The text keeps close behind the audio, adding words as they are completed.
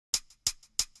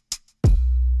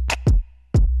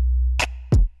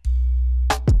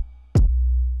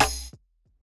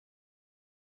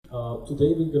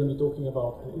Today we're going to be talking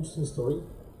about an interesting story,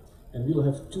 and we'll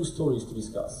have two stories to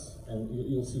discuss, and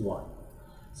you'll see why.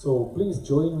 So please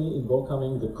join me in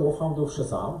welcoming the co-founder of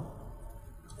Shazam,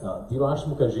 Dhiraj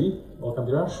Mukherjee. Welcome,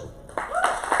 Dhiraj.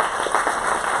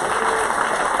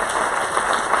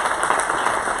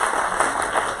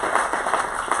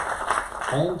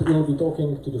 And we'll be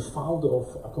talking to the founder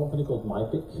of a company called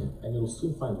MiPic, and you'll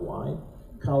soon find why,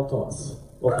 Carl Thomas.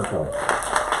 Welcome, Carl.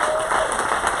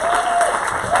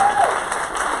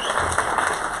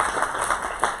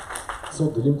 So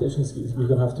the limitation is we're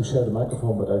going to have to share the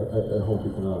microphone, but I hope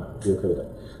you can be okay with that.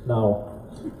 Now,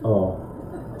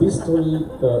 this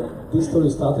story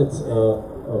started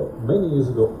many years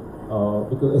ago,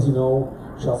 because as you know,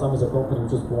 Shazam is a company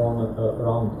which was born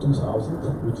around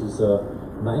 2000, which is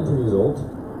 19 years old.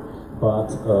 But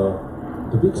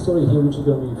the big story here, which we're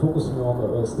going to be focusing on,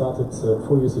 started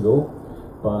 4 years ago.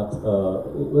 But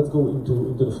let's go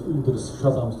into the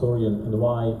Shazam story and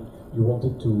why you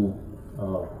wanted to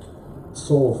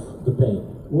solve the pain.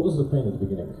 What was the pain at the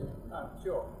beginning?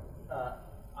 Sure.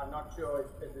 I'm not sure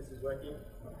if this is working.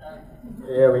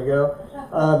 There we go.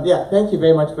 Yeah, thank you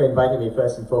very much for inviting me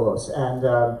first and foremost. And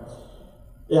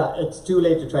yeah, it's too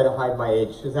late to try to hide my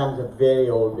age. Shazam's a very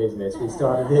old business. We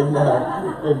started in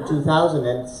 2000,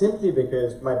 and simply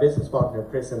because my business partner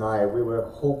Chris and I, we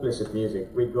were hopeless at music.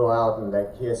 We'd go out and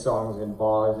like hear songs in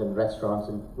bars and restaurants,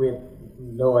 and we had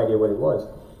no idea what it was.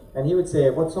 And he would say,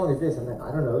 "What song is this?" I'm like,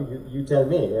 "I don't know, you tell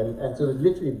me." And so it was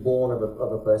literally born of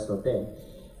a personal thing.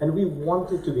 And we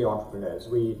wanted to be entrepreneurs.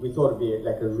 We thought it'd be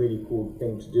like a really cool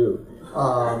thing to do.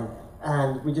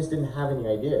 And we just didn't have any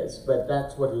ideas. But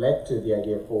that's what led to the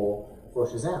idea for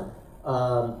Shazam.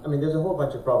 I mean, there's a whole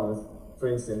bunch of problems. For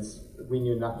instance, we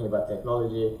knew nothing about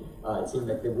technology. It seemed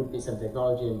like there would be some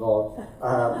technology involved.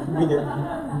 We had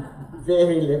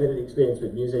very limited experience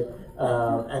with music.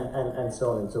 And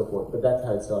so on and so forth, but that's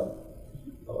how it started.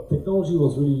 Technology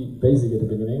was really basic at the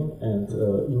beginning, and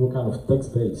you were kind of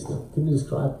text-based. Can you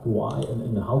describe why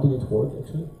and how did it work,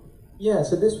 actually? Yeah,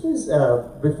 so this was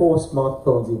before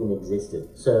smartphones even existed.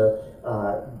 So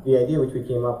the idea which we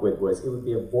came up with was it would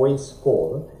be a voice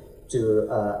call to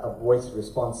a voice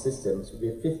response system. So it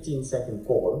would be a 15-second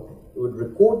call. It would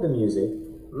record the music,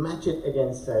 match it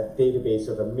against a database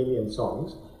of 1 million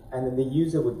songs, and then the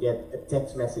user would get a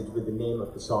text message with the name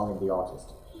of the song and the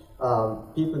artist.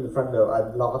 People in the front row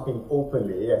are laughing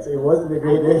openly. Yes, it wasn't a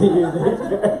great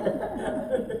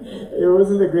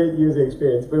user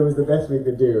experience, but it was the best we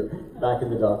could do back in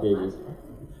the dark ages.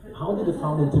 How did the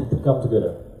founding team come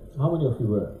together? How many of you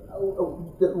were?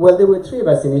 Well, there were 3 of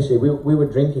us initially. We were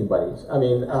drinking buddies. I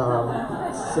mean,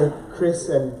 so Chris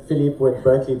and Philippe were at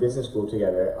Berkeley Business School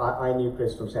together. I knew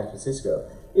Chris from San Francisco.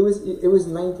 It was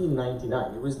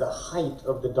 1999. It was the height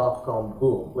of the dot-com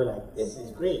boom. We're like, this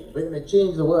is great. We're going to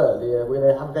change the world. Yeah, we're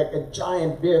going to have like a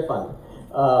giant beer fund.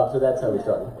 So that's how we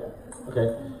started. Yeah. Okay.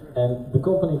 And the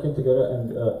company came together.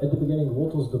 And at the beginning,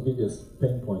 what was the biggest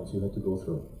pain points you had to go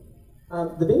through?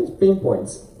 The biggest pain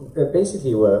points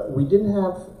basically were we didn't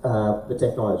have the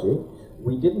technology.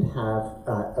 We didn't have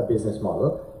a business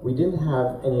model. We didn't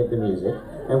have any of the music,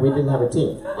 and we didn't have a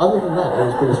team. Other than that, it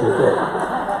was pretty straightforward.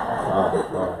 Wow.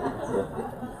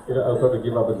 You know, I'll probably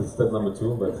give up at step number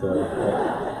 2, but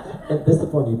and that's the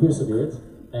point. You persevered.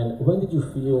 And when did you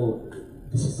feel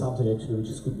this is something actually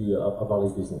which could be a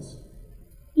valid business?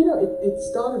 You know, it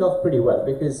started off pretty well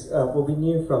because what we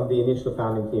knew from the initial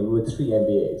founding team, we were 3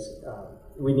 MBAs.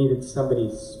 We needed somebody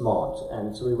smart,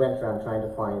 and so we went around trying to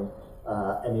find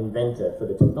an inventor for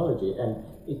the technology. And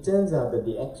it turns out that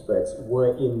the experts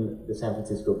were in the San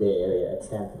Francisco Bay Area at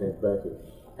Stanford and Berkeley.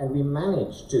 And we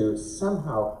managed to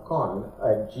somehow con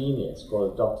a genius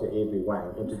called Dr. Avery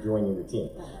Wang into joining the team.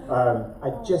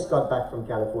 I just got back from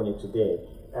California today,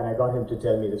 and I got him to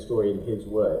tell me the story in his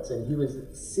words. And he was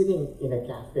sitting in a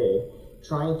cafe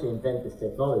trying to invent this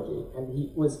technology, and he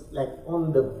was like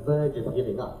on the verge of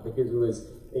giving up because it was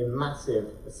a massive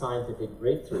scientific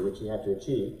breakthrough which he had to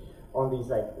achieve on these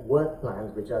like work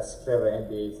plans which us clever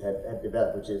MBAs had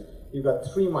developed, which is you've got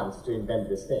 3 months to invent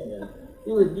this thing. And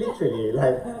he was literally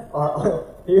like,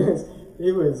 he was,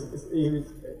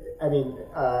 I mean,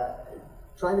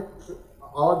 trying to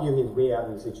argue his way out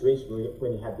of the situation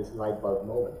when he had this light bulb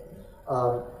moment.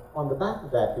 On the back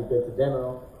of that, we built a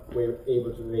demo. We were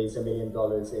able to raise $1 million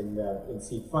in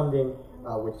seed funding,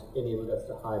 which enabled us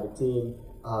to hire the team.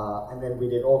 And then we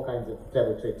did all kinds of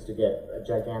clever tricks to get a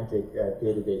gigantic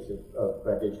database of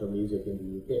digital music in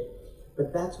the UK.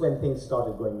 But that's when things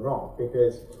started going wrong,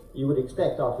 because you would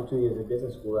expect after 2 years of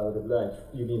business school, I would have learned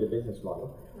you need a business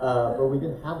model, but we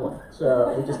didn't have one.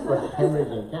 So we just were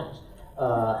hemorrhaging cash.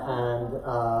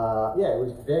 Yeah, it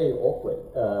was very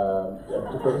awkward to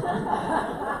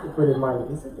put in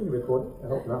mind. Is it being recorded? I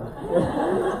hope not. A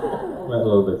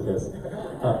little bit, yes.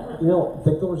 You know,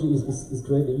 technology is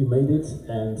great that you made it,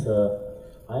 and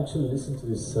I actually listened to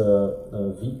this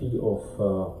VP of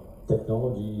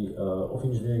technology, of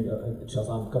engineering at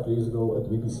Shazam a couple of years ago at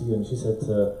BBC, and she said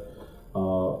that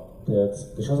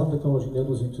the Shazam technology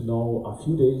enables you to know a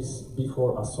few days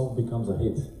before a song becomes a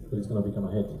hit, that it's going to become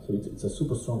a hit. So it's a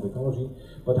super strong technology.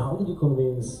 But how did you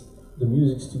convince the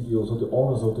music studios or the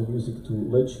owners of the music to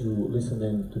let you listen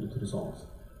in to the songs?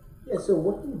 Yeah, so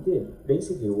what we did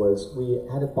basically was we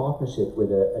had a partnership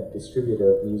with a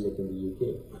distributor of music in the UK,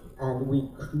 and we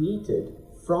created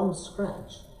from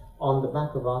scratch, on the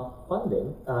back of our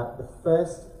funding, the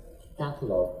first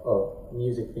catalogue of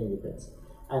music fingerprints.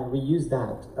 And we use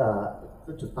that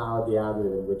to power the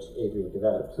algorithm which Adrian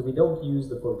developed. So we don't use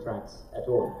the full tracks at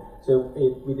all. So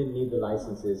we didn't need the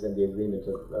licenses and the agreement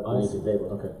of the music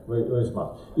label. Okay, very, very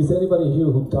smart. Is there anybody here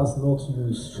who does not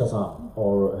use Shazam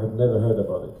or have never heard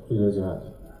about it? Please raise your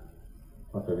hand.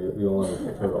 Okay, we all know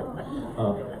it very well.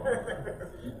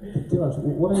 Dhiraj,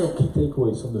 what are your key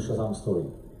takeaways from the Shazam story?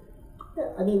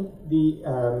 Yeah, I mean, the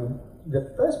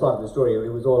first part of the story,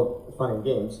 it was all fun and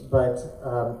games, but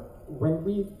when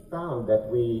we found that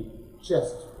we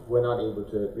just were not able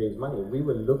to raise money, we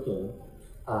were looking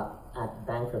at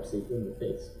bankruptcy in the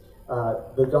face.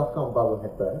 The dot-com bubble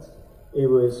had burst. It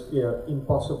was,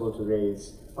 impossible to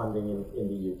raise funding in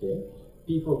the UK.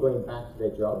 People going back to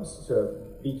their jobs, so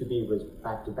B2B was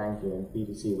back to banking and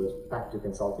B2C was back to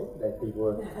consulting, like people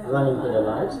were running for their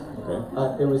lives.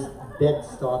 Okay. There was dead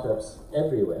startups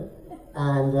everywhere,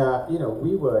 and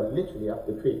we were literally up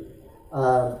the creek.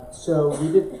 So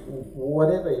we did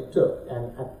whatever it took,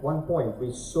 and at one point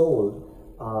we sold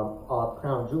our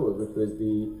crown jewel, which was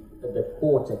the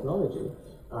core technology,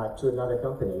 to another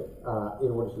company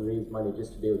in order to raise money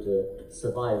just to be able to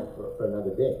survive for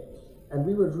another day. And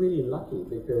we were really lucky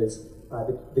because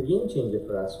the game changer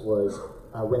for us was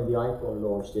when the iPhone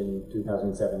launched in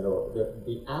 2007, or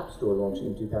the App Store launched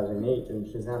in 2008, and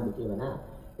Shazam became an app.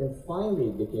 And finally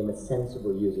it became a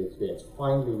sensible user experience.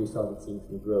 Finally we started seeing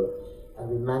some growth. And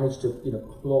we managed to,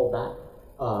 claw back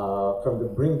from the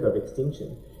brink of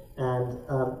extinction. And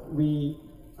we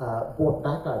bought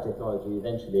back our technology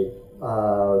eventually,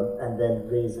 and then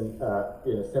raised,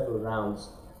 several rounds,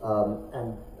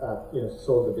 and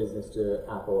sold the business to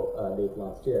Apple late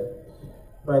last year.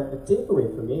 But the takeaway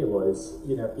for me was,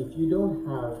 if you don't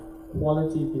have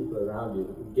quality people around you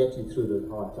who get you through those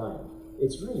hard times,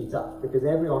 it's really tough because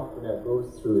every entrepreneur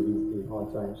goes through these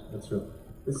hard times. That's true.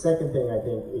 The second thing I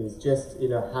think is just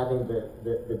having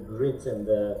the grit and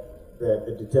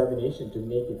the determination to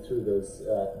make it through those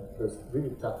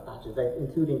really tough patches. Like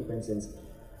including, for instance,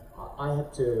 I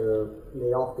had to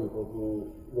lay off people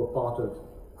who were part of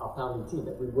our founding team.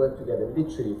 That we worked together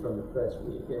literally from the first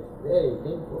week. It's very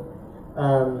painful.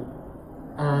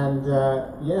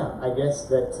 I guess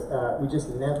that we just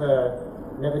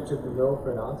never took no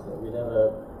for an answer. We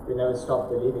never stopped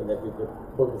believing that we could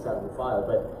pull this out of the fire.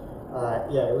 But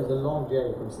it was a long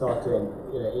journey from start to end,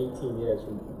 18 years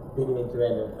from beginning to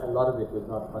end, and a lot of it was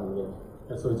not fun games.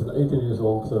 And so it's an 18 years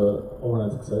old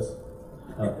overnight success.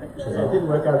 It didn't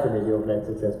work out for me, the overnight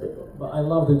success before. But I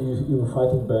love that you were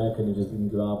fighting back and you just didn't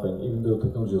give up, and even though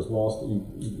technology was lost, you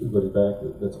got it back.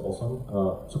 That's awesome.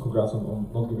 So congrats on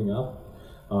not giving up.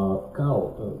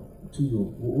 Carl, to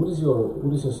you, what is your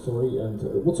story and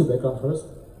what's your background first?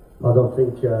 I don't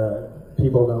think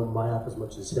people know my app as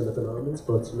much as him at the moment,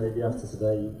 but maybe after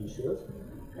today you should.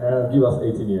 Give us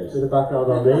 18 years. Bit of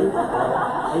background on me.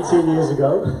 18 years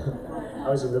ago, I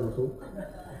was in Liverpool.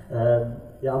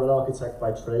 I'm an architect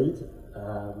by trade.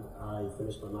 I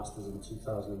finished my master's in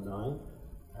 2009.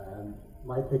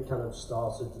 MiPic kind of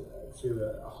started through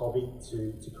a hobby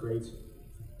to create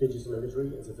digital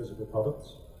imagery into physical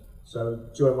products. So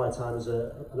during my time as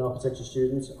an architecture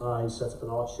student, I set up an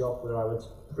art shop where I would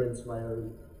print my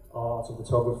own art and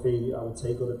photography. I would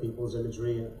take other people's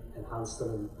imagery and enhance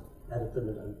them and edit them,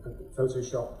 and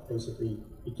Photoshop basically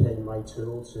became my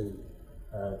tool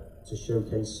to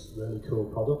showcase really cool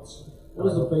products. What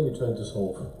was the pain you're trying to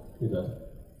solve with that?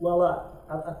 Well,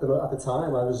 at the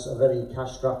time, I was a very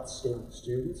cash-strapped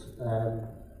student.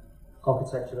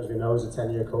 Architecture, as we know, is a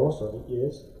 10-year course, or 8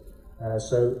 years.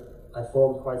 So I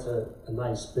formed quite a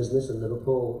nice business in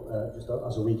Liverpool just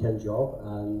as a weekend job,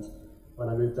 and when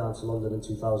I moved down to London in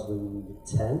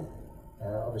 2010,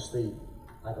 obviously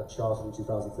I got chartered in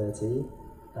 2013.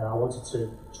 I wanted to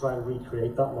try and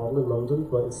recreate that model in London,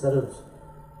 but instead of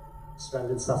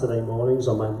spending Saturday mornings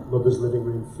on my mother's living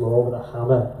room floor with a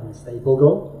hammer and staple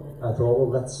gun. I thought, well,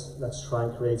 let's try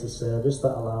and create a service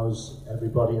that allows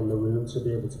everybody in the room to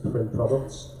be able to print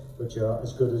products which are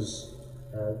as good as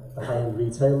the high-end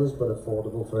retailers, but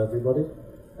affordable for everybody.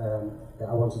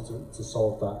 I wanted to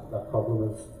solve that problem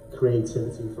of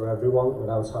creativity for everyone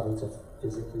without having to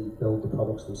physically build the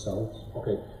products themselves.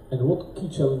 Okay, and what key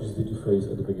challenges did you face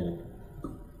at the beginning?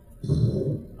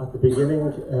 At the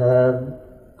beginning,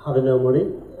 having no money.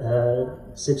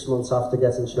 6 months after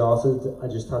getting chartered, I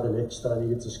just had an itch that I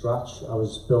needed to scratch. I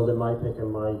was building MiPic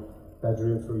in my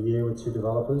bedroom for a year with 2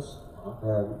 developers.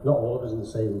 Not all of us in the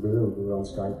same room, we were on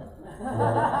Skype.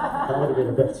 That would have been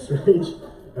a bit strange.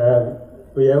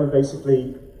 But yeah, we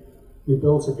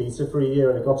built a beta for a year,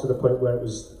 and it got to the point where it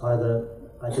was either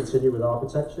I continue with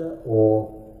architecture or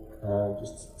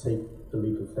just take the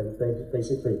leap of faith,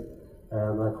 basically.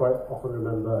 I quite often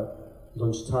remember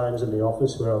lunch times in the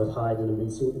office where I would hide in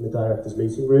the director's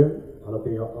meeting room, and I'd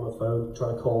be on the phone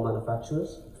trying to call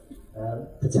manufacturers,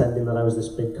 pretending that I was this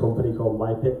big company called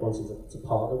MiPic, wanting to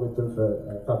partner with them for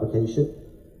fabrication,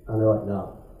 and they're like,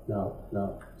 no.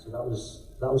 So that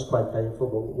was quite painful.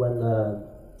 But when there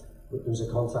was a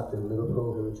contact in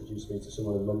Liverpool who introduced me to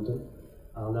someone in London,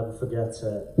 I'll never forget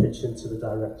pitching to the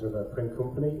director of a print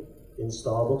company in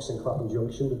Starbucks in Clapham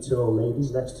Junction with 2 old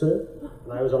ladies next to him,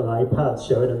 and I was on an iPad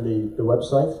showing him the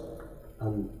website,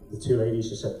 and the 2 ladies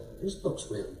just said, "This looks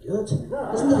really good, isn't it?"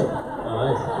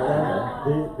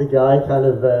 And the guy kind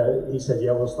of, he said,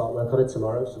 "Yeah, we'll start work on it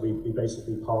tomorrow." So we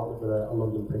basically partnered with a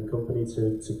London print company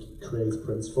to create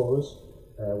prints for us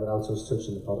without us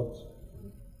touching the product.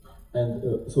 And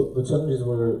so the challenges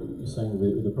were, you're saying,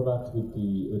 with the product, with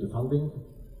the funding?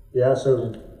 Yeah,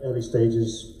 so early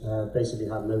stages, basically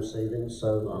had no savings,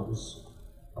 so it was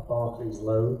a Barclays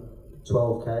loan,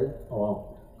 12k. Oh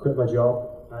wow. Quit my job,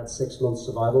 I had 6 months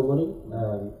survival money,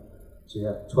 so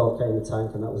yeah, 12k in the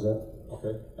tank, and that was it.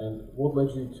 Okay, and what led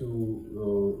you to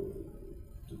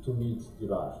meet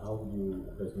Dhiraj? How did you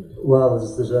guys meet? Well,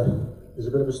 there's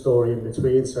a bit of a story in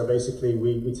between. So basically,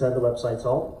 we turned the website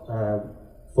on.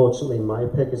 Fortunately,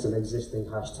 MiPic is an existing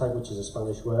hashtag, which is a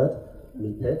Spanish word,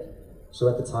 MiPic. So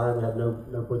at the time, we had no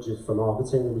budget for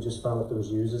marketing. We just found that there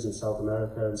was users in South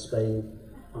America and Spain.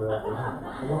 And we're like,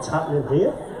 what's happening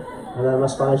here? And then my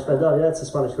Spanish friend, oh yeah, it's a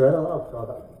Spanish word. Oh God,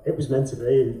 it was meant to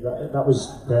be. That was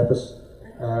purpose.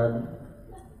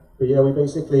 But yeah,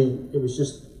 it was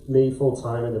just me full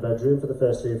time in the bedroom for the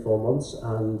first 3 or 4 months,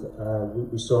 and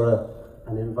we saw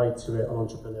an invite to an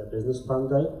entrepreneur business plan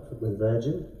day with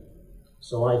Virgin.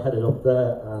 So I headed up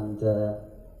there, and the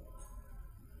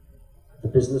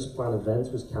business plan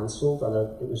event was cancelled, and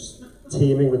it was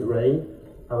teeming with rain.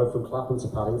 I went from Clapham to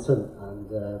Paddington, and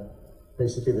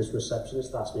basically this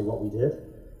receptionist asked me what we did.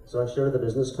 So I showed her the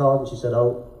business card, and she said,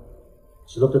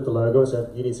 she looked at the logo and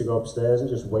said, "You need to go upstairs and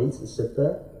just wait and sit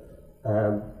there."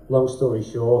 Long story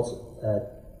short,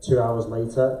 2 hours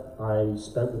later, I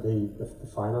spent with the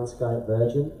finance guy at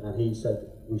Virgin, and he said,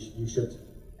 you should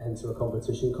enter a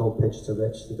competition called Pitch to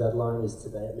Rich. The deadline is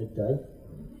today at midday.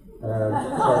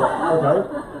 Okay.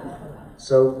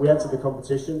 So we entered the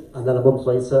competition, and then a month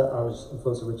later, I was in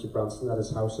front of Richard Branson at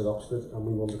his house at Oxford, and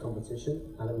we won the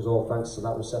competition. And it was all thanks to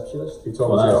that receptionist who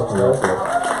told me to go upstairs.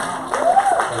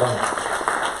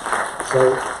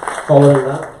 So following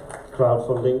that,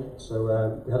 crowdfunding. So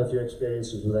we had a few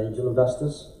experiences with angel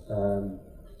investors.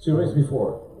 So you raised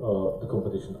before the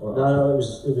competition? Or no,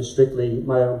 it was strictly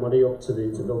my own money up to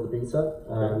build the beta,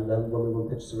 and then when we won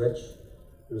Pitch to Rich,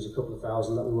 there was a couple of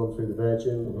thousand that we won through the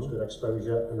Virgin, which was good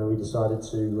exposure, and then we decided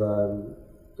to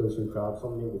go through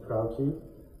crowdfunding with Crowdcube.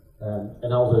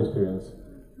 And how was the experience?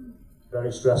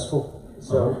 Very stressful.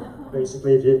 So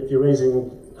basically, if you're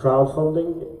raising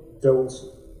crowdfunding, don't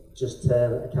just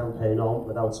turn a campaign on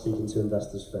without speaking to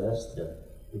investors first. Yeah.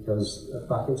 Because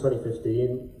back in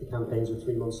 2015, the campaigns were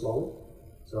 3 months long.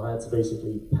 So I had to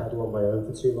basically pedal on my own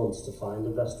for 2 months to find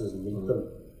investors and meet them.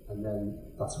 And then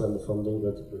that's when the funding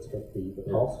would hit the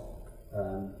pot.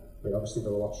 But obviously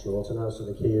they're a lot shorter now. So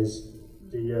the key is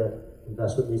do your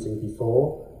investment meeting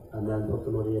before, and then put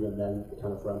the money in, and then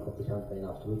kind of ramp up the campaign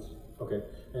afterwards. Okay.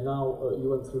 And now you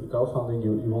went through the crowdfunding,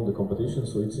 you won the competition,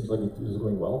 so it seems like it is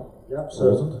going well. Yeah.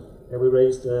 So yeah, we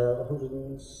raised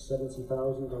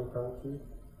 170,000 on Crowdcube.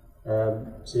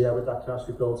 So yeah, with that cash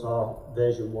we built our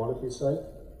version 1, if you say.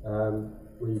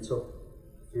 We took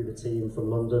through the team from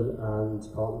London and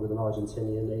partnered with an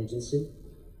Argentinian agency.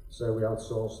 So we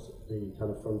outsourced the kind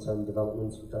of front-end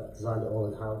development, designed it all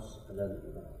in-house, and then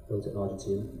built it in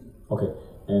Argentina. Okay,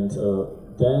 and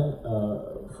then,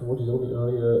 from what you told me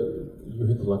earlier, you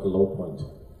hit like a low point.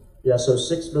 Yeah, so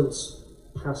 6 months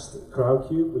past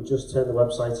Crowdcube. We just turned the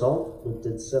website on. We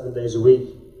did 7 days a week,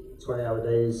 20-hour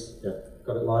days. Yeah.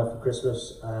 Got it live for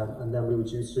Christmas, and then we were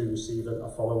due to receive a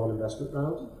follow-on investment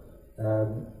round.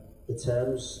 The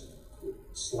terms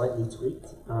slightly tweaked,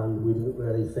 and we didn't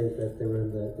really think that they were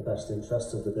in the best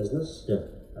interest of the business. Yeah.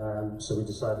 So we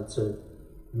decided to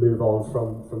move on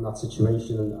from that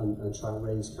situation and try and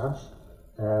raise cash.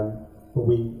 But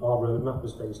our roadmap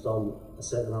was based on a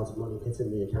certain amount of money hitting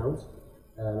the account.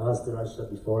 And as Dhiraj said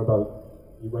before,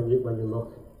 about when you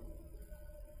look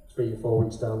 3 or 4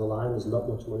 weeks down the line, there's not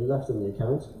much money left in the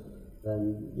account,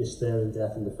 then you're staring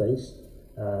death in the face.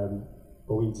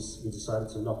 But we decided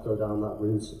to not go down that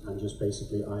route, and just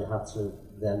basically I had to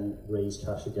then raise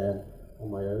cash again on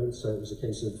my own. So it was a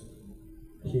case of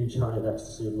a huge high of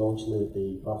ecstasy of launching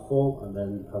the platform and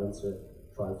then having to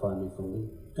try and find new funding.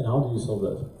 And how do you solve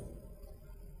that?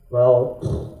 Well,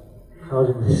 how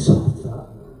did we solve that?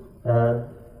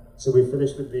 So we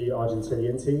finished with the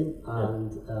Argentinian team,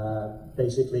 and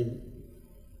basically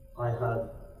I had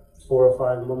 4 or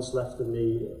 5 months left in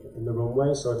the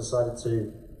runway, so I decided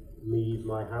to leave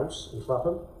my house in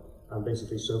Clapham and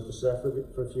basically sofa surf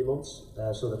for a few months.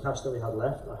 So the cash that we had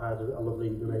left, I had a lovely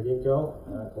Romanian girl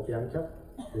called Bianca,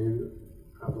 who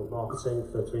handled marketing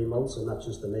for 3 months, and that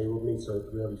just enabled me to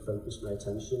really focus my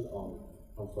attention on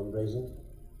fundraising.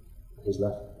 He's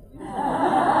left.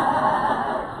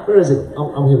 Where is he?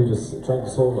 I'm here. We're just trying to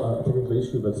solve a technical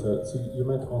issue, but so you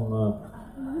met on.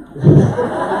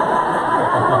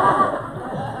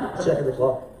 Checking the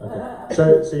clock. Okay.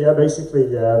 So yeah, basically,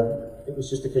 it was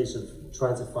just a case of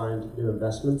trying to find new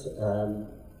investment.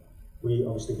 We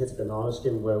obviously hit a banana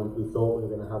skin where we thought we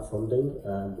were going to have funding,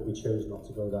 but we chose not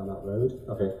to go down that road.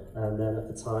 Okay. And then at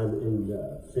the time, in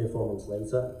 3 or 4 months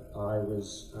later, I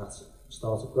was at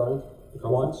Startup Grind.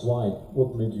 Why?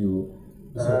 What made you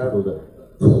decide to go there?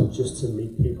 Just to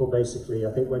meet people, basically.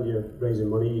 I think when you're raising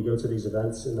money, you go to these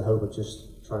events in the hope of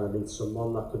just trying to meet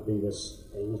someone that could be this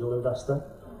angel investor.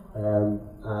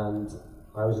 And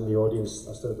I was in the audience,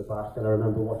 I stood at the back, and I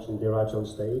remember watching Dhiraj on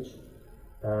stage,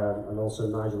 and also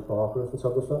Nigel Barker, a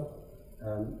photographer.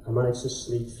 I managed to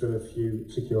sneak through a few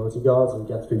security guards and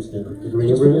get through to the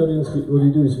green For the room. audience, what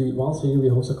we do is once a year we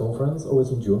host a conference,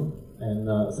 always in June, in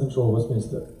Central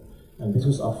Westminster. And this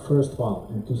was our first one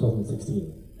in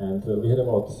 2016. And we had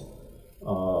about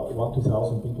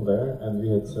 1,000-2,000 people there, and we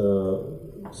had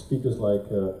speakers like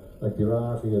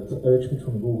Dhiraj, we had Eric Schmidt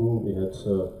from Google, we had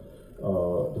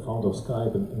the founder of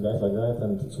Skype and guys like that,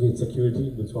 and so we had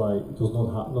security. That's why it was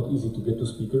not easy to get to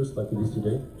speakers like it is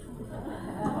today.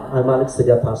 I managed to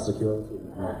get past security.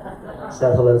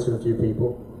 Said hello to a few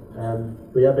people.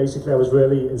 But yeah, basically I was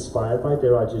really inspired by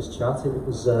Dhiraj's chat. It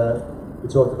was, we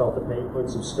talked about the pain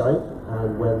points of Skype,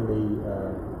 and when the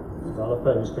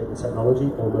developer who's creating the technology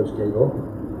almost gave up.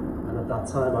 And at that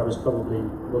time I was probably,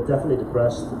 well, definitely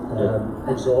depressed,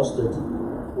 exhausted,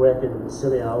 working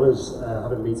silly hours,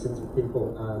 having meetings with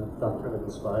people, and that kind of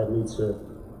inspired me to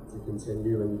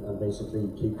continue and basically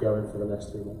keep going for the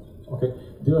next 3 months. Okay,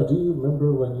 Dhiraj, do you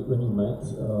remember when you met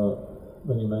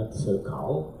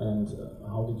Carl, and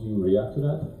how did you react to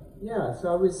that? Yeah,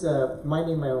 so I was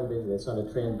minding my own business on a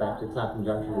train back to Clapham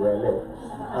Junction where I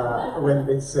live, when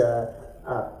this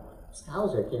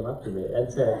scouser came up to me and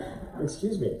said,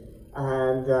 "Excuse me,"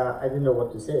 and I didn't know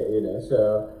what to say,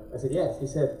 so I said, "Yes." He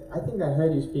said, "I think I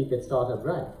heard you speak at Startup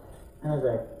Grind." And I was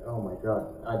like, "Oh my God,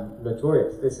 I'm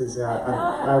notorious. This is,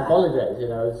 I apologize,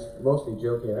 I was mostly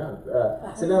joking around."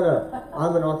 So no,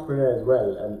 I'm an entrepreneur as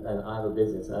well, and I have a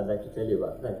business, and I'd like to tell you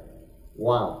about it. Like,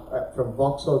 wow, from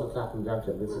Vauxhall to Clapham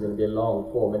Junction, this is going to be a long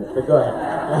 4 minutes, but go ahead.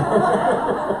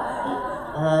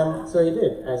 So he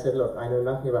did. I said, "Look, I know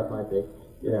nothing about MiPic.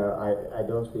 I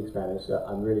don't speak Spanish, so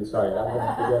I'm really sorry. I'm going to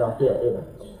have to get off here."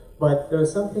 But there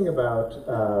was something about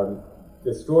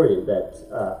the story that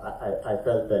I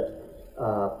felt that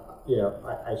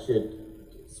I should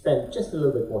spend just a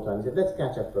little bit more time. He said, "Let's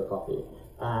catch up for a coffee."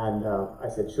 And I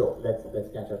said, "Sure, let's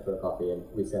catch up for a coffee," and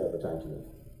we set up a time to meet.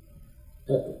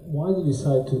 Why did you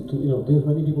decide to there's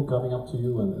many people coming up to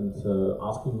you and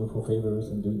asking you for favors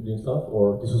and doing stuff,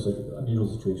 or this was an unusual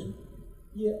situation?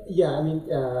 Yeah. I mean,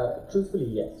 truthfully,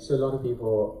 yes. So a lot of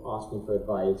people ask me for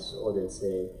advice, or they'll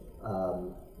say,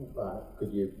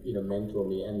 "Could you, mentor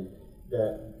me?" And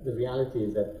the reality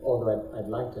is that although I'd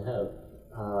like to help,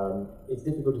 it's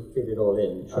difficult to fit it all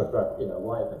in. Sure. I've got a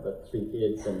wife, I've got 3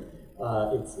 kids, and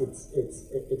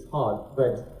it's hard.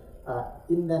 But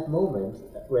in that moment,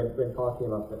 when Carl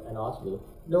came up and asked me,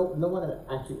 no one had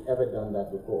actually ever done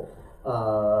that before.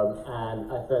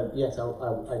 And I felt, yes,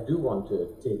 I do want to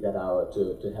take that hour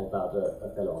to help out a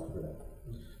fellow entrepreneur.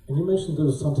 And you mentioned there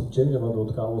was something genuine about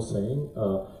what Carl was saying.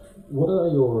 what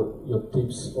are your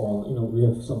tips on, we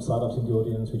have some startups in the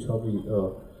audience which probably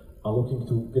are looking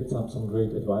to get some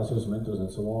great advisors, mentors, and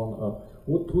so on.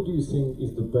 What do you think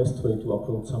is the best way to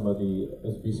approach somebody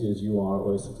as busy as you are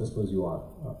or as successful as you are?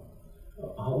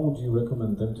 How would you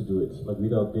recommend them to do it, like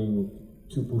without being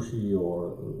too pushy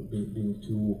or being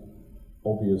too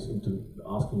obvious into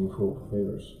asking you for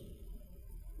favors?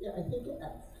 Yeah, I think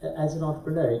as an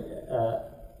entrepreneur,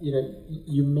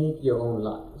 you make your own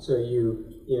luck. So you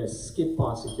skip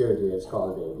past security, as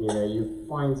Carl did. You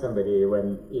find somebody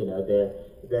when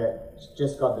they're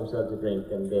just got themselves a drink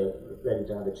and they're ready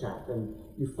to have a chat, and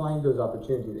you find those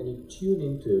opportunities and you tune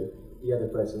into the other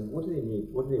person. What do they need?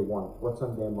 What do they want? What's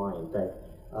on their mind?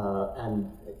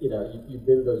 And you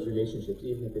build those relationships,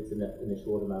 even if it's in a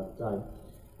short amount of time.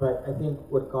 But I think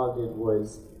what Carl did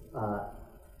was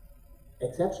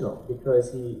exceptional,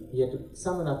 because he had to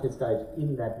summon up his courage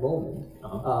in that moment,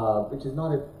 which is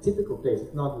not a typical place.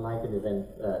 It's not like an event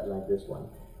like this one.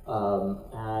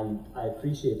 And I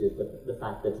appreciated the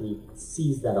fact that he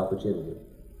seized that opportunity.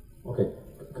 Okay,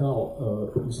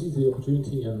 Carl, you see the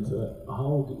opportunity, and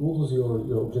what was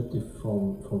your objective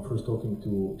from first talking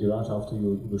to Dhiraj after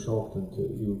you were shocked and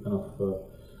you kind of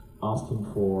asked him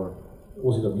for,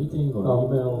 was it a meeting or an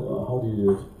email? How did you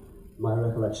do it? My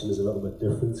recollection is a little bit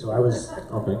different. So I was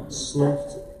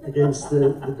slumped against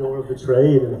the door of the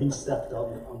train, and he stepped up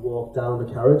and walked down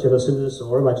the carriage, and as soon as I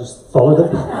saw him, I just followed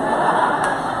him.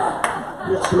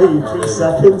 Literally 3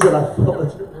 seconds, and I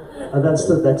followed him, and then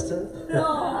stood next to him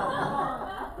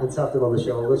and tapped him on the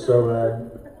shoulder. So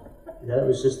yeah, it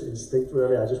was just instinct,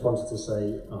 really. I just wanted to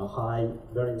say hi,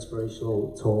 very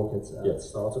inspirational talk at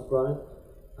Startup Brian,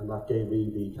 and that gave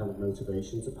me the kind of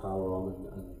motivation to power on,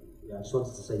 and I just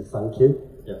wanted to say thank you.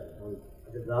 Yeah.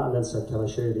 I did that and then said, can I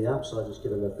show you the app? So I just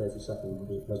give him a 30-second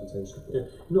presentation.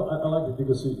 Yeah. I like it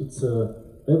because it's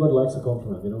everybody likes a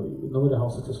compliment. No matter how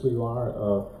successful you are,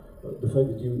 the fact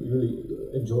that you really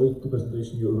enjoyed the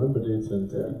presentation, you remembered it, and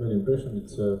it made an impression.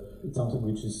 It's something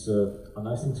which is a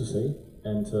nice thing to say.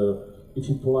 And if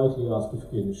you politely ask if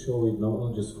you can show it,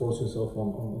 not just force yourself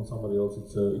on somebody else,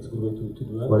 it's a good way to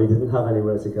do that. Well, he didn't have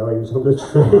anywhere to go. He was on the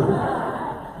train.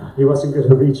 He wasn't going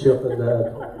to reach up and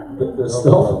the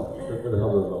stuff.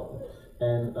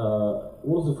 And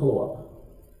what was the follow-up?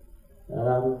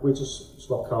 We just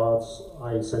swapped cards.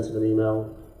 I sent him an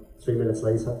email 3 minutes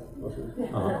later. Okay.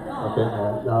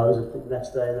 No, it was the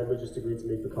next day, and then we just agreed to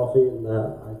meet for coffee, and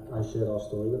I shared our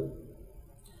story with him.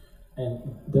 And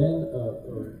then,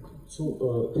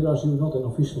 Dhiraj, you're not an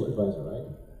official advisor, right?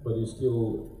 But you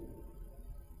still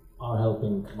are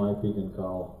helping MiPic and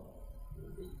Carl.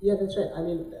 Yeah, that's right. I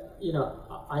mean,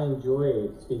 I enjoy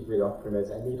speaking with entrepreneurs.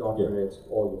 I meet entrepreneurs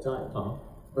all the time.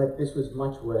 But this was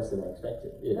much worse than I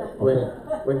expected.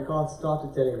 When Carl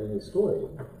started telling me his story,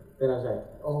 then I was like,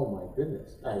 oh my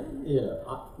goodness.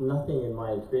 Nothing in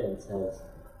my experience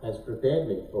has prepared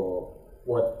me for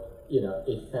what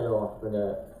a fellow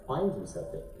entrepreneur finds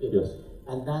himself in. Yes.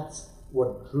 And that's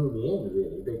what drew me in,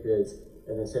 really, because,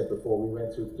 as I said before, we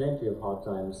went through plenty of hard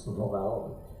times of our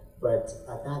own. But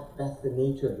that's the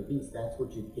nature of the beast. That's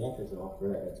what you get as an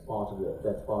entrepreneur. That's part of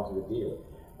the deal.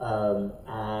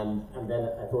 And then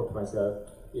I thought to myself,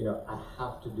 I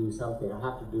have to do something. I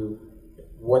have to do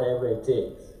whatever it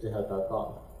takes to help out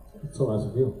Carl. It's so nice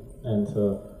of you. And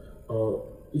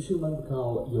if you remember,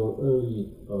 Carl, your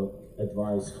early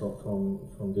advice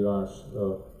from Dhiraj,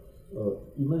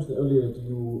 you mentioned earlier that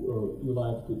you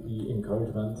liked the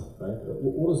encouragement, right?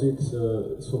 What is it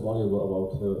so valuable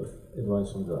about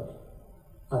advice from Dhiraj?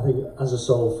 I think as a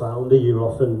sole founder,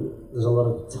 there's a lot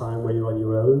of time where you're on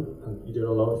your own, and you do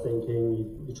a lot of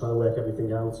thinking, you're trying to work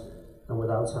everything out, and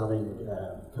without having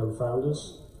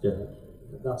co-founders,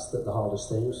 that's the hardest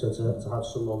thing. So to have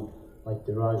someone like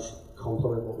Dhiraj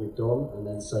compliment what we've done, and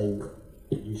then say,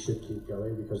 you should keep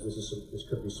going because this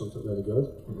could be something really good.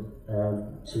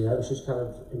 So yeah, it was just kind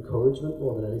of encouragement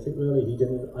more than anything, really.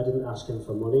 I didn't ask him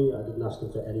for money. I didn't ask him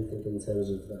for anything in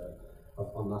terms of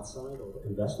on that side or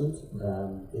investment.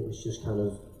 It was just kind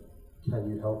of, can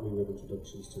you help me with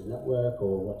introductions to a network,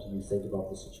 or what do you think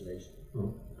about the situation?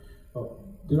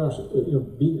 Dhiraj,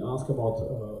 being asked about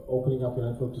opening up your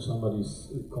network to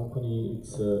somebody's company,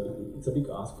 it's a big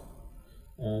ask.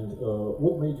 And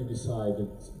what made you decide that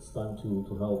it's time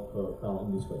to help Carl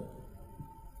in this way?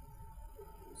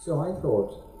 So I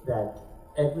thought that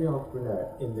every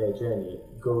entrepreneur in their journey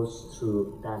goes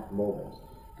through that moment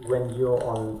when you're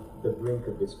on the brink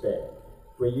of despair,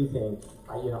 where you think,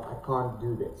 I can't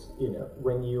do this.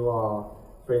 When you are,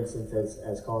 for instance,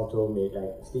 as Carl told me,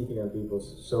 like sleeping on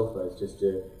people's sofas just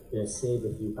to save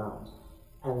a few pounds.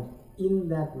 And in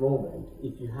that moment,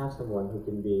 if you have someone who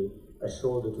can be a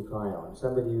shoulder to cry on,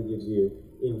 somebody who gives you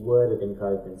a word of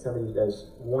encouragement, somebody who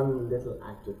does one little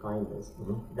act of kindness,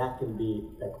 that can be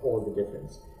like all the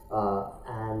difference.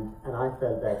 And I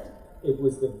felt that it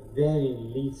was the very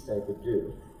least I could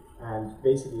do. And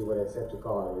basically what I said to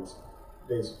Carl is,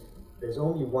 there's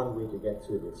only one way to get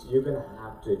through this. You're going to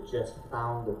have to just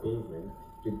pound the pavement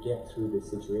to get through this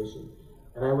situation.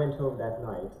 And I went home that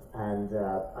night and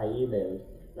I emailed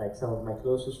like some of my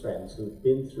closest friends who've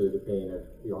been through the pain of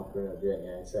the entrepreneurial journey.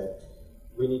 I said,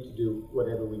 we need to do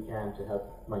whatever we can to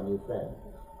help my new friend.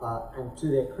 And to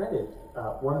their credit,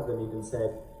 one of them even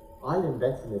said, I'll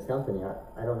invest in this company.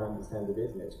 I don't understand the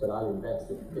business, but I'll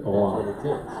invest if that's what it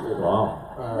takes. You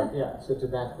know? Yeah, so to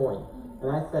that point.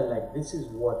 And I felt like this is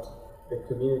what the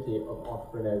community of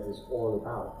entrepreneurs is all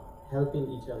about, helping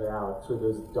each other out through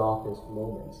those darkest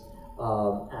moments.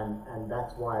 And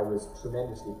that's why I was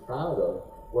tremendously proud of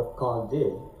what Carl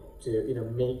did to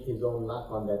make his own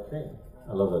luck on that train.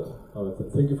 I love it.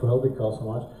 Thank you for helping Carl so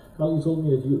much. Carl, you told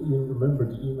me that you remember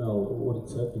the email, what it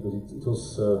said, because it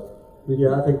was really,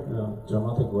 I think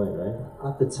dramatic way, right?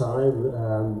 At the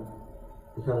time,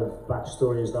 the kind of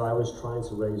backstory is that I was trying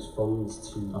to raise funds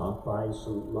to buy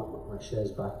some my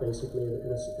shares back, basically,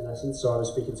 in essence. So I was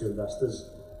speaking to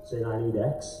investors saying I need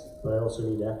X, but I also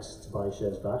need X to buy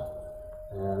shares back.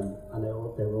 And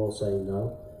they were all saying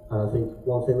no. And I think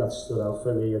one thing that stood out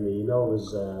for me in the email was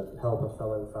help a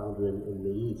fellow founder in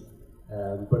need.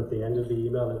 But at the end of the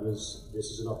email, it was,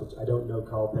 this is an opportunity. I don't know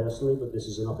Carl personally, but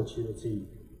this is an opportunity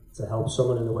to help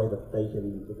someone in a way that they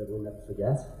will never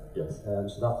forget. Yes.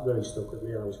 So that really stuck with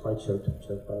me, and I was quite choked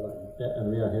by that. Yeah,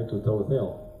 and we are here to tell the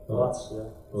tale. Well, that's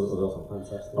awesome.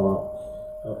 Fantastic.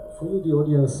 For you, the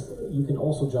audience, you can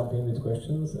also jump in with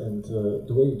questions, and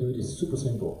the way you do it is super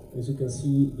simple. As you can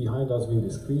see behind us, we have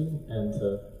a screen, and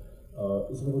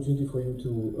it's an opportunity for you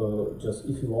to just,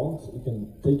 if you want, you can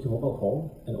take your mobile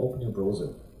phone and open your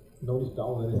browser. No need to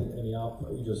download any app.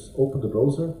 You just open the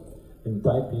browser and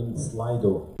type in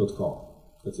slido.com.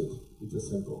 That's it. It's as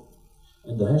simple.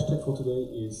 And the hashtag for today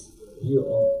is here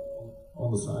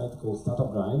on the side called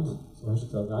Startup Grind. So hashtag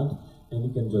Startup Grind. And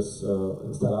you can just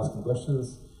start asking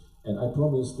questions. And I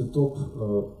promise the top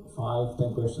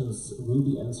 5-10 questions will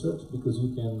be answered, because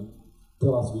you can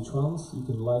tell us which ones. You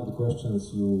can like the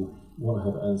questions you want to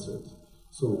have answered.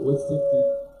 So let's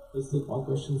take one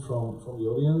question from the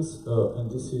audience. And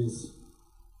this is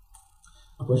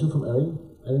a question from Erin.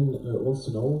 Erin wants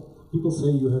to know, people say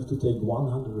you have to take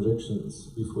 100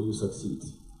 rejections before you succeed.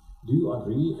 Do you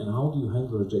agree, and how do you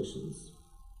handle rejections?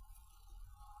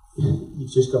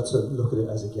 You've just got to look at it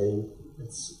as a game.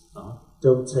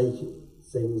 Don't take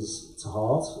things to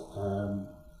heart.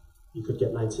 You could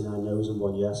get 99 no's and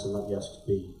 1 yes, and that yes could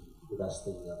be the best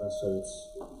thing ever. So it's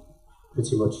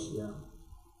pretty much,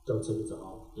 don't take it to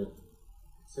heart. Yeah.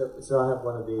 So I have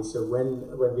one of these. So when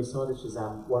we started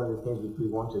Shazam, one of the things we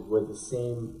wanted was the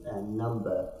same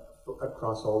number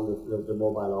across all the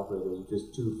mobile operators, which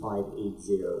is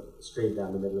 2580, straight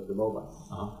down the middle of the mobile.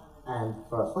 And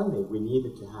for our funding, we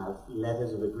needed to have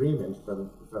letters of agreement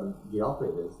from the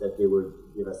operators that they would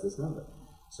give us this number.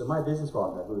 So my business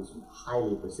partner, who was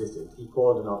highly persistent, he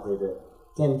called an operator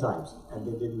 10 times and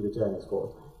they didn't return his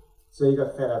call. So he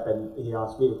got fed up and he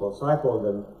asked me to call. So I called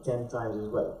them 10 times as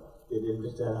well. They didn't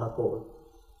return our call.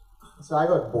 So I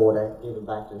got bored, I gave it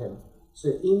back to him. So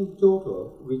in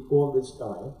total, we called this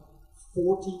guy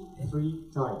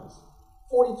 43 times.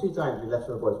 43 times we left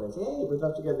him a voicemail and said, hey, we'd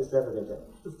love to get this letter later.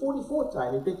 The 44th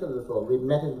time, he picked up the phone. We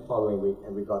met him the following week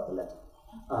and we got the letter.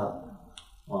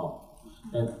 Wow.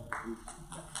 And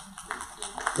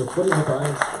so 44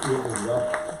 times,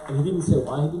 and he didn't say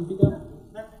why he didn't pick up?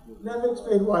 Never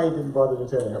explained why he didn't bother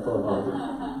returning a phone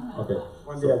call. Okay.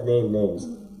 One day I'll name names.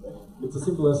 It's a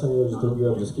simple lesson. You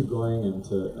have to just keep going and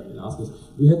ask us.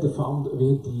 We had the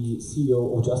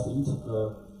CEO of Just Eat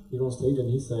here on stage, and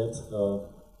he said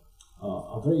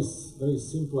a very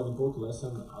simple and important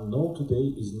lesson: a no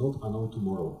today is not a no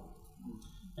tomorrow.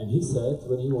 And he said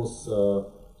when he was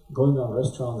going around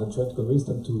restaurants and trying to convince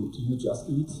them to use Just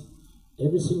Eat,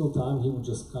 every single time he would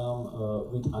just come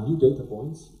with a new data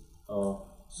points.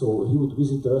 So he would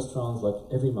visit the restaurants like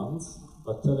every month,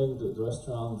 but telling the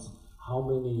restaurants how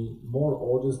many more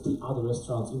orders the other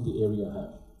restaurants in the area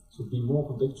have. So be more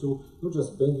contextual, not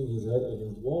just banging his head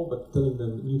against the wall, but telling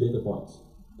them new data points.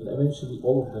 And eventually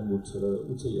all of them would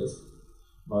say yes.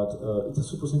 But it's a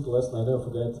super simple lesson, I never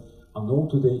forget, a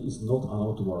no today is not a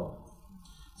no tomorrow.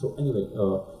 So anyway,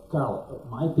 Carl,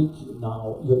 MiPic,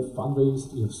 now you have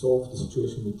fundraised, you have solved the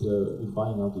situation with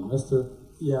buying out the investor.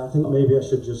 Yeah, I think maybe I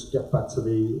should just get back to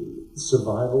the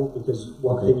survival, because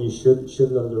one thing you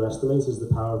shouldn't underestimate is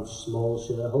the power of small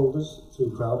shareholders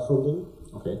through crowdfunding.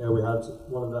 Okay. We had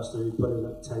one investor who put in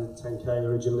 10K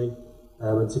originally,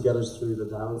 and to get us through the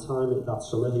downtime that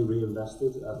summer, he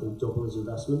reinvested, I think double his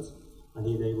investment, and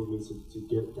he enabled me to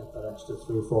get that extra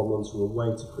 3 or 4 months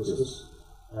runway to Christmas.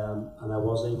 And I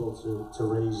was able to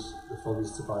raise the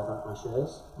funds to buy back my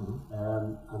shares.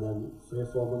 And then 3 or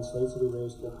 4 months later, we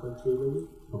raised 1.3 million.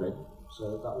 Okay.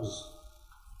 So that was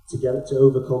to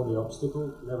overcome the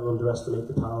obstacle. Never underestimate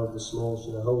the power of the small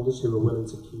shareholders who are willing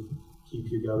to keep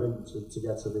you going to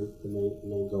get to the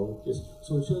main goal. Yes.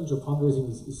 So the challenge of fundraising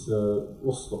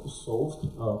was solved.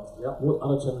 What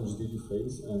other challenges did you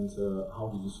face, and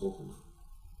how did you solve them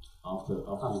after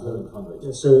you fundraised?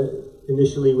 Yeah, so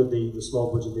initially, with the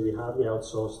small budget that we had, we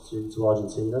outsourced to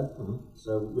Argentina.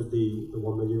 So with the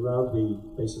 1 million round, we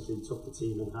basically took the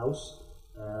team in house,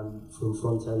 from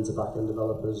front end to back end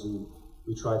developers, and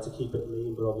we tried to keep it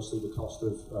lean. But obviously, the cost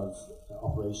of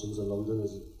operations in London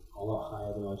is a lot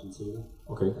higher than Argentina.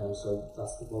 Okay. So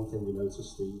that's the one thing we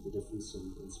noticed, the difference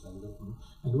in spending.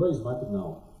 And where is MiPic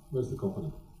now? Where's the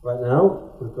company? Right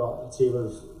now, we've got a team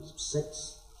of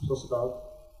 6 plus about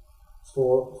 4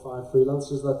 or 5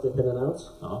 freelancers that dip in and out.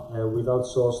 We've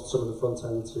outsourced some of the front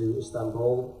end to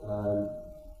Istanbul.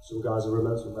 Some guys are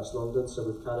remote from West London, so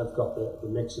we've kind of got the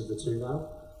mix of the two now,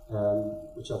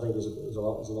 which I think is a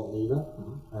lot leaner.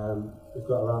 We've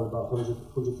got around about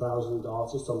 100,000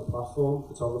 artists on the platform,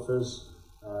 photographers,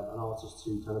 and artists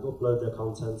who kind of upload their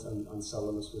content and sell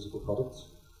them as physical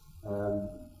products.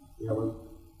 We're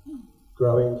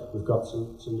growing. We've got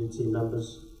some new team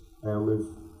members, and we've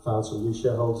found some new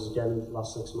shareholders again in the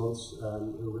last 6 months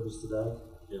who are with us today,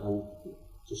 and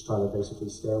just trying to basically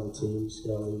scale the team,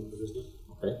 scale the business.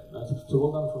 Okay, so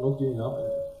well done for not giving up and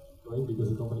going, because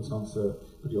the company sounds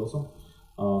pretty awesome.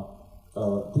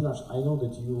 Dhiraj, I know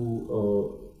that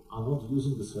you are not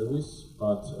using the service,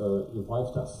 but your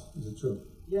wife does. Is it true?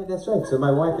 Yeah, that's right. So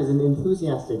my wife is an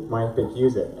enthusiastic MiPic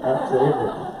user. Absolutely.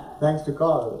 Thanks to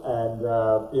Carl. And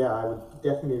I would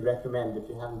definitely recommend, if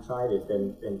you haven't tried it,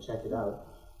 then check it out.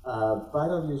 But I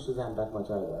don't use Shazam that much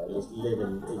either. I just live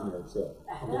in ignorance. So.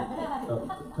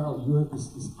 Carl, you have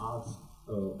this art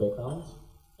background,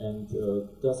 and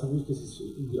there are some use cases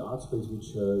in the art space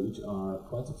which are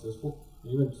quite successful.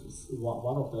 Even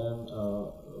one of them,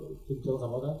 can you tell us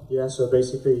about that? Yeah, so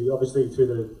basically, obviously through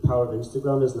the power of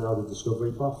Instagram is now the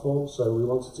discovery platform, so we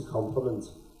wanted to complement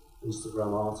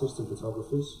Instagram artists and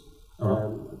photographers.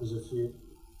 There's a few,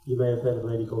 you may have heard of a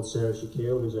lady called Sarah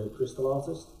Shakil, who's a crystal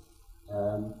artist.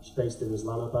 She's based in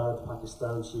Islamabad,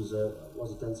 Pakistan. She was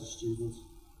a dentist student,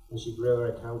 and she grew her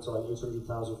account to like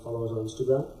 800,000 followers on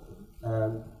Instagram.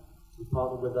 We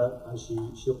partnered with her, and she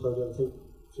uploaded, I think,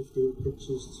 15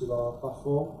 pictures to our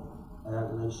platform,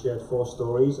 and then shared 4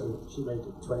 stories, and she made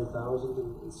 20,000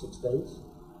 in 6 days.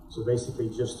 So basically,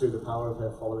 just through the power of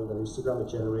her following on Instagram,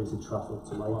 it generated traffic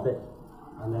to MiPic.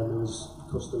 And then there was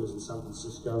customers in San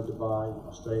Francisco, Dubai,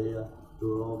 Australia,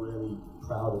 who were all really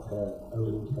proud of her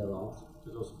owning her art.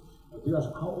 That's awesome.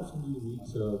 Dhiraj, how often do you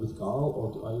meet with Carl, or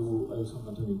are you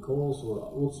sometimes having calls, or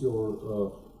what's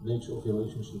your nature of your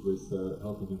relationship with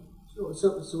helping him? Sure.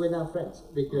 So we're now friends,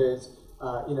 because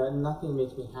nothing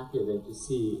makes me happier than to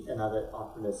see another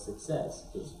entrepreneur's success.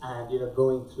 Yes. And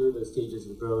going through those stages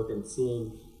of growth and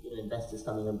seeing investors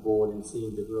coming on board and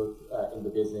seeing the growth in the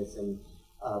business, and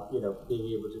being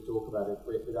able to talk about it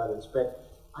with others. But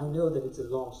I know that it's a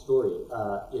long story,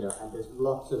 and there's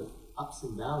lots of ups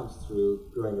and downs through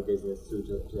growing a business through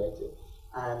to exit.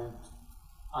 And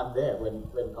I'm there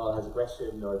when Carl has a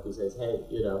question, or if he says, hey,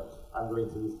 I'm going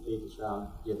through this latest round,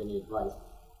 do you have any advice?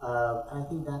 And I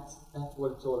think that's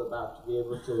what it's all about, to be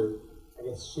able to, I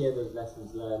guess, share those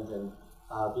lessons learned and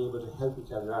be able to help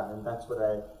each other out. And that's what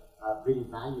I really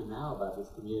value now about this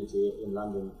community in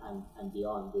London and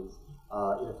beyond, is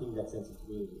feeling that sense of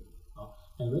community.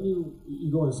 And when you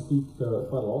go and speak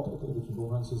quite a lot at different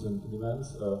conferences and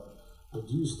events, are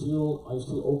you still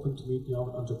open to meet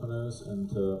young entrepreneurs,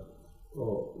 and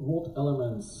what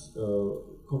elements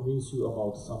convince you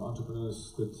about some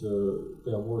entrepreneurs that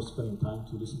they are worth spending time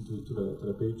to listen to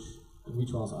the pitch, and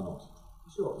which ones are not?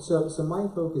 Sure. So my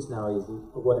focus now is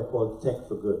what I call tech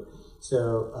for good.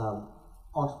 So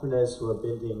entrepreneurs who are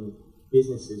building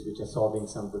businesses which are solving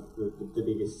some of the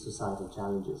biggest societal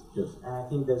challenges. Yes. And I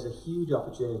think there's a huge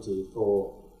opportunity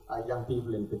for young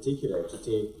people in particular to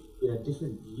take a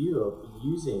different view of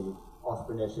using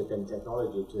entrepreneurship and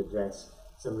technology to address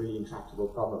some really intractable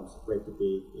problems, where it could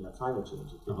be climate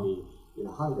change, it could be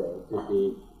hunger, it could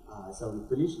be some of the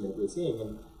pollution that we're seeing.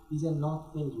 And these are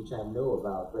not things which I know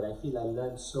about, but I feel I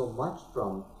learned so much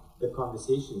from the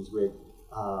conversations with,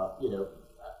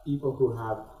 people who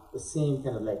have the same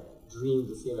kind of like dreams,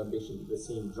 the same ambition, the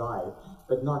same drive,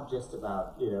 but not just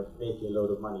about, making a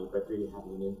load of money, but really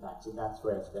having an impact. So that's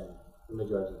where I spend the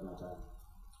majority of my time.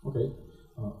 Okay.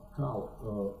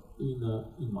 Carl,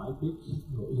 in MiPic,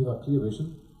 you have a clear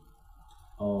vision.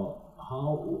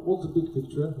 What's the big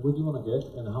picture? Where do you want to get,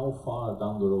 and how far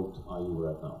down the road are you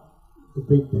right now? The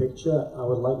big picture, I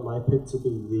would like MiPic to be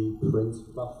the print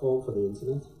platform for the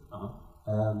internet.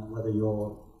 Whether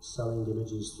you're selling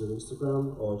images through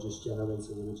Instagram or just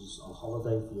generating images on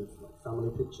holiday for your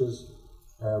family pictures,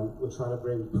 we're trying to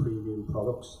bring premium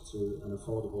products to an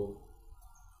affordable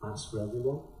mass for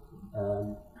everyone.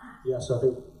 So I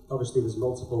think obviously there's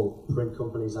multiple print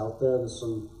companies out there. There's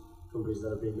some companies that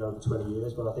have been going for 20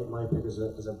 years, but I think MiPic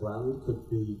as a brand could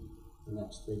be the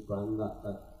next big brand that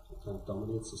kind of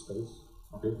dominates the space.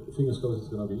 Okay, fingers crossed it's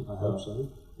going to be. I hope so.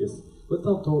 Yes. Let's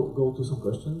now go to some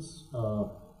questions.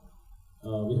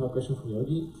 We have a question from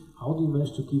Yogi. How do you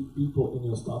manage to keep people in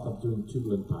your startup during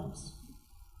turbulent times?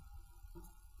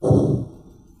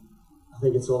 I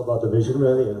think it's all about the vision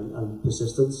really and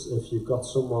persistence. If you've got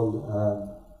someone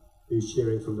who's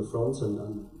cheering from the front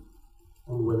and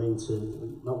unwilling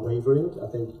to, not wavering, I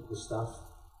think the staff,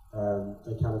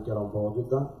 they kind of get on board with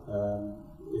that.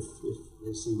 If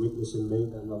they see weakness in me,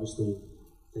 then obviously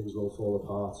things will fall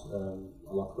apart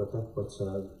a lot quicker. But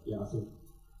I think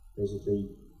basically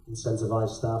incentivize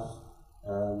staff,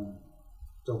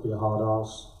 don't be a hard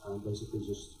arse, and basically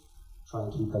just try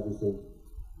and keep everything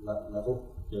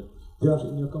level. Yeah. Dhiraj,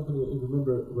 in your company,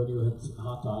 remember when you had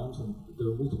hard times, and there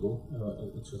were multiple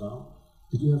at Shazam,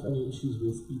 did you have any issues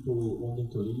with people wanting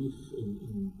to leave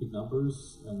in big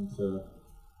numbers, and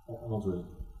or not really?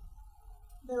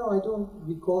 No, I don't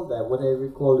recall that. What I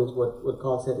recall is what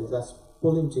Carl said, is us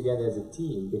pulling together as a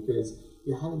team, because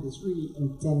you're having this really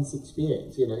intense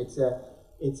experience.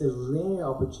 It's a rare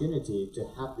opportunity to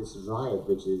have this ride,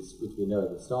 which we know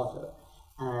as a startup,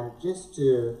 and just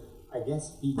to, I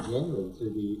guess, be genuine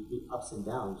through the ups and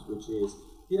downs, which is,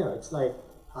 it's like,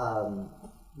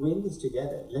 we're in this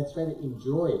together. Let's try to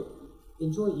enjoy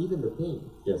even the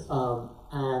pain. Yes.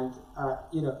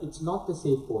 It's not the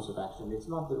safe course of action. It's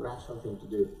not the rational thing to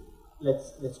do.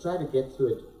 Let's try to get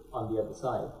through it on the other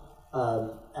side.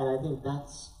 And I think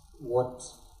that's what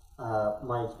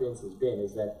my experience has been,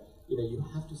 is that, you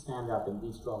have to stand up and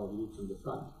be strong and lead from the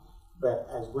front. But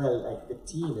as well, like, the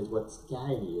team is what's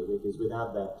carrying you, because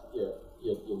without that,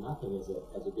 you're nothing as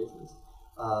a business.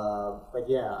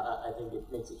 I think it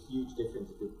makes a huge difference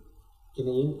if you can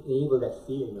enable that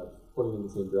feeling of pulling in the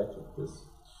same direction. Yes.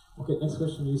 Okay, next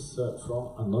question is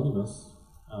from Anonymous.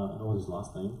 I know his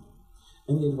last name.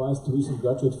 Any advice to recent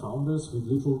graduate founders with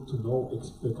little to no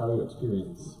career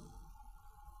experience?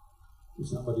 If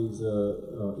somebody is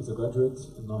a graduate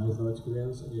and now has no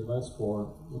experience, any advice for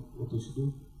what they should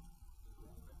do?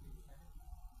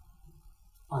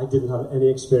 I didn't have any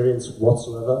experience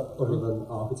whatsoever other than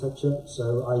architecture,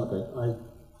 so I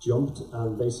jumped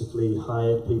and basically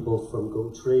hired people from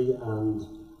Gumtree, and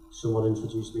someone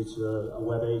introduced me to a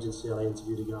web agency, and I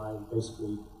interviewed a guy, and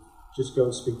basically just go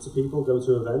and speak to people, go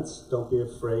to events, don't be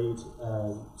afraid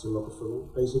to look a fool.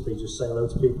 Basically just say hello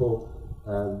to people,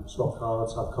 swap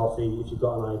cards, have coffee. If you've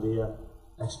got an idea,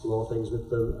 explore things with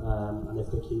them, and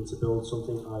if they're keen to build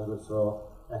something either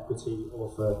for equity or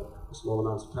for a small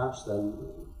amount of cash, then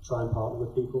try and partner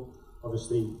with people.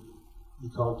 Obviously, you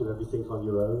can't do everything on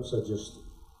your own, so just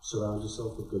surround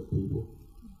yourself with good people.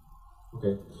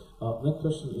 Okay. Next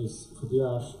question is for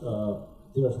Dhiraj.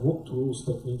 Dhiraj, what tools,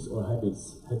 techniques, or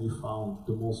habits have you found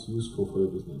the most useful for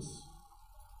your business?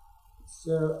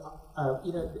 So,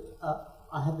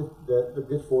 I had the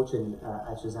good fortune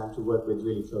at Shazam to work with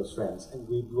really close friends, and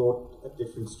we brought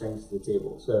different strengths to the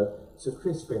table. So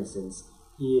Chris, for instance,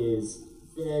 he is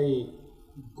very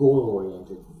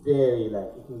goal-oriented, very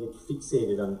he can get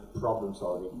fixated on problem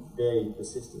solving, very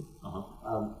persistent.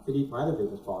 Philippe, my other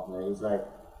business partner, he's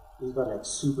got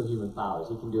superhuman powers.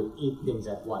 He can do 8 things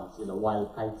at once, while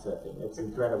kite surfing. It's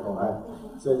incredible.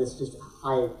 So there's just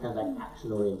high kind of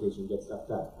action orientation, get stuff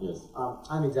done. Yes.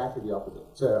 I'm exactly the opposite.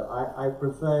 So I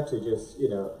prefer to just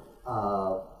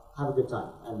have a good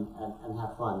time and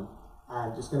have fun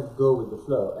and just kind of go with the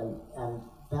flow. And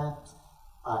that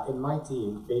in my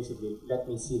team basically let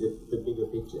me see the bigger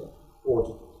picture, or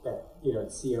to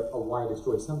see a wider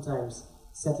story. Sometimes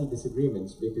settle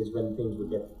disagreements, because when things would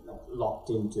get locked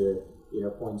into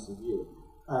points of view,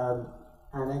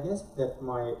 and I guess that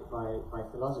my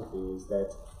philosophy is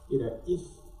that if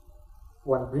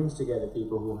one brings together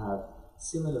people who have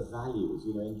similar values,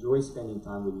 enjoy spending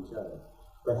time with each other,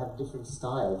 but have different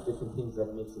styles, different things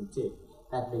that makes them tick.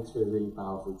 That makes for a really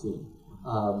powerful team.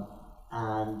 I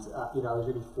was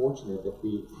really fortunate that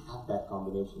we had that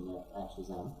combination at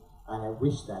Shazam, and I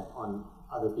wish that on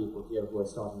other people here who are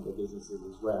starting their businesses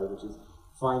as well, which is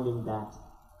finding that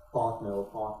partner or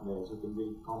partners who can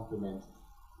really complement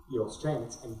your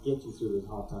strengths and get you through those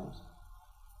hard times.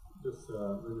 Just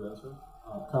really answer.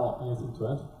 Carl, anything to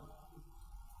add?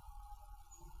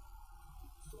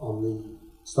 On the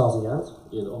starting out?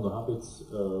 Yeah, on the habits,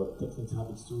 techniques,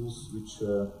 habits, tools, which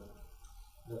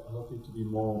help you to be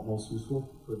most useful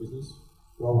for business.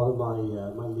 Well, one of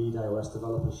my lead iOS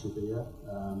developers should be here.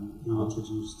 He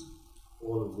introduced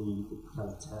all of the kind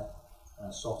of tech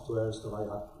software and stuff. I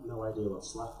had no idea what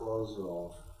Slack was,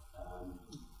 or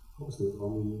what was the other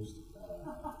one we used?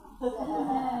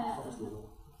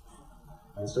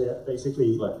 And so yeah,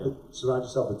 basically, surround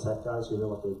yourself with tech guys.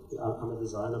 I'm a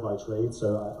designer by trade,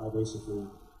 so I basically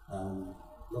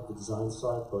love the design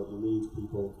side, but you need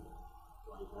people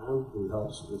right now who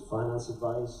helps with finance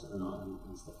advice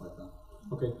and stuff like that.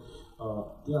 Okay,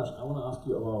 Dhiraj, I want to ask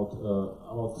you about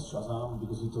Shazam,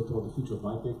 because you talked about the future of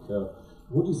MiPic.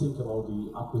 What do you think about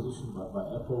the acquisition by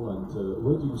Apple, and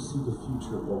where do you see the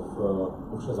future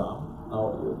of Shazam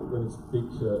now when it's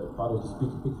part of this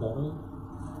big family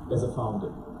as a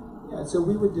founder? Yeah, so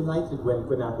we were delighted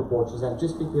when Apple bought Shazam,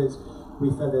 just because we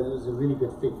felt that it was a really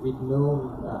good fit. We'd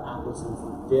known Apple since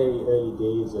the very early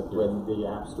days of when the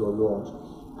App Store launched,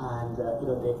 and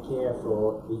their care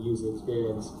for the user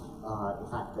experience, the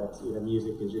fact that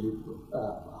music is really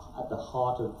at the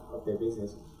heart of their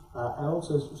business, and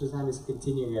also Shazam is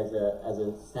continuing as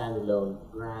a standalone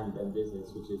brand and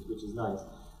business, which is nice.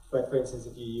 But for instance,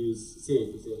 if you use Siri,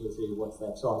 if you say, "Hey Siri, what's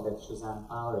that song?" That's Shazam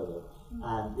powering it,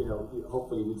 and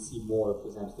hopefully we'll see more of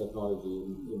Shazam's technology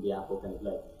in the Apple kind of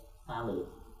like family.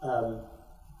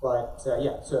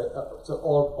 So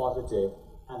all positive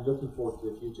and looking forward to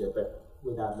the future, but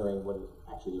without knowing what it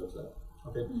actually looks like.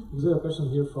 Okay, is there a question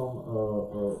here from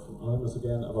Anonymous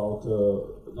again about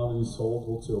now that you sold,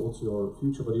 what's your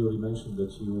future? But you already mentioned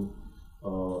that you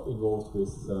involved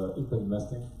with impact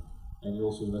investing, and you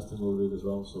also invest in a little bit as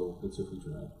well. So that's your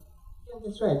future, right? Yeah,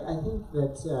 that's right. I think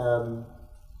that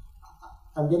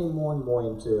I'm getting more and more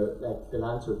into like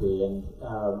philanthropy, and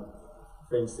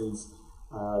for instance,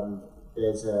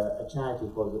 there's a charity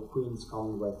called the Queen's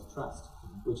Commonwealth Trust,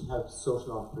 which helps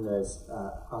social entrepreneurs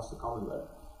across the Commonwealth.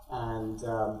 And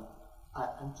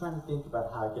I'm trying to think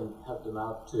about how I can help them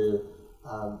out to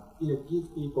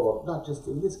give people, not just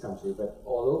in this country, but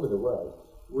all over the world,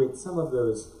 with some of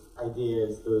those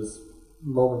ideas, those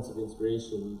moments of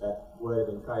inspiration, that word of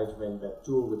encouragement, that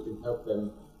tool which can help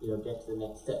them get to the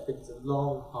next step. Because it's a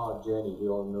long, hard journey, we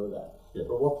all know that. Yeah.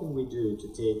 But what can we do to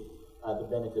take the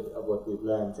benefit of what we've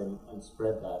learned and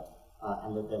spread that,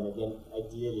 and then again,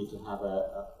 ideally to have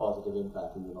a positive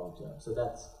impact in the long term. So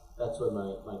that's where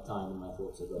my time and my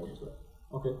thoughts are going to.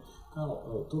 Okay,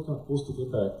 Carl, talking about positive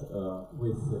impact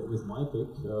with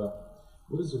MiPic,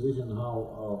 what is your vision?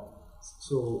 How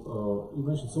you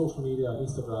mentioned social media,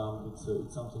 Instagram.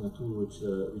 It's something, a tool which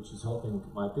is helping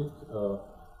MiPic.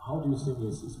 How do you think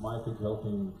is MiPic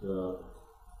helping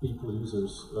people,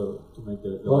 users, to make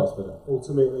their lives better?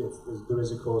 Ultimately, there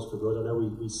is a cause for good. I know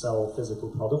we sell physical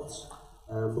products,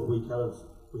 but we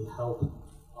help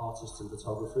artists and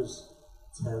photographers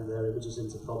turn their images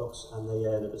into products, and they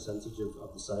earn a percentage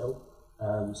of the sale.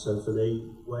 So for me,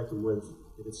 working with,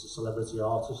 if it's a celebrity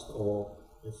artist, or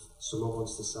if someone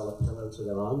wants to sell a pillow to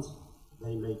their aunt,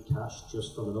 they make cash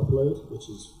just from an upload, which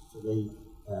is, for me,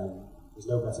 there's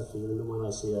no better feeling than when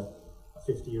I see a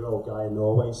 50-year-old guy in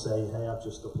Norway say, "Hey, I've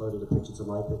just uploaded a picture to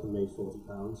MiPic and made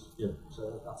 £40. Yeah.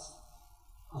 So that's,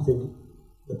 I think,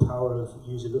 the power of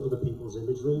using other people's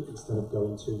imagery instead of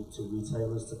going to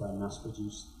retailers to buy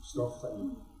mass-produced stuff that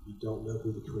you don't know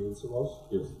who the creator was.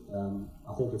 Yes.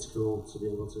 I think it's cool to be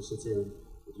able to sit here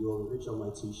with your image on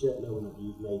my t-shirt knowing that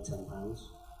you've made £10.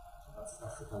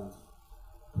 That's the kind of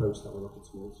approach that we're looking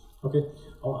towards. Okay,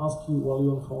 I'll ask you while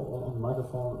you're on the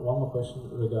microphone one more question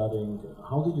regarding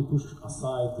how did you push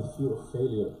aside the fear of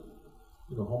failure,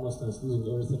 homelessness, losing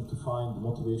everything, to find the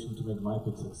motivation to make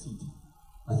MiPic succeed?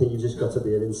 I think you've just got to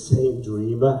be an insane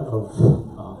dreamer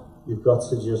you've got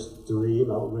to just dream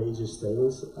outrageous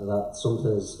things and that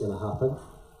something is going to happen.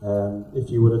 If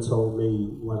you would have told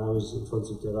me when I was in front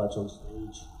of Dhiraj on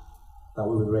stage that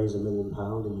we would raise £1 million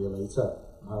a year later,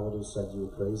 I would have said you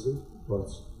were crazy. But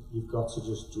you've got to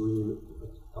just dream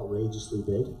outrageously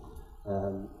big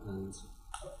and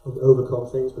overcome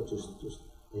things, but just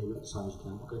aim at as high as you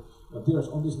can. Okay. Dhiraj,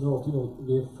 on this note,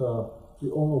 we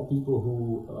all know people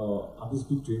who are these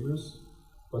big dreamers,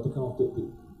 but they kind of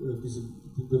this is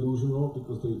delusional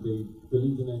because they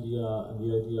believe in an idea, and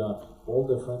the idea all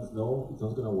their friends know it's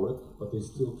not going to work, but they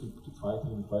still keep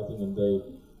fighting and fighting, and they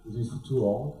do this for too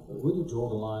long. Where do you draw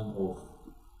the line of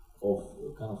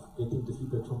kind of getting the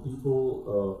feedback from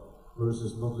people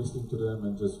versus not listening to them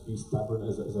and just be stubborn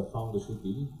as a founder should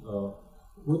be?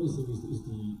 What do you think is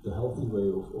the healthy way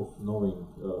of knowing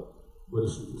whether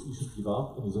you should give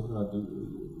up and it's not going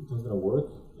to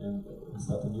work and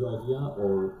start a new idea,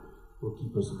 or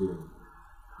keep persevering?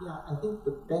 Yeah, I think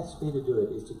the best way to do it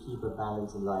is to keep a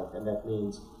balance in life, and that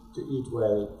means to eat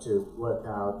well, to work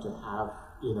out, to have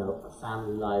a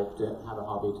family life, to have a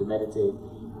hobby, to meditate,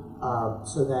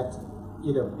 so that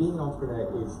being an entrepreneur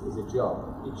is a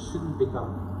job. It shouldn't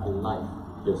become a life.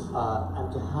 Yes.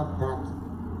 And to have that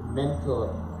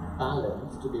mental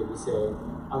balance to be able to say,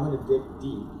 I'm going to dig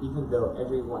deep, even though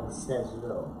everyone says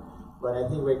no. But I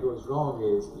think where it goes wrong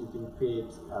is you can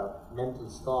create mental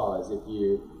scars if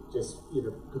you just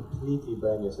completely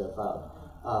burn yourself out.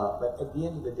 But at the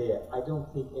end of the day, I don't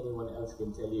think anyone else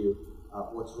can tell you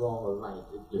what's wrong or right.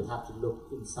 You have to look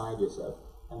inside yourself,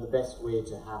 and the best way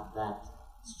to have that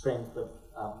strength of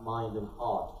mind and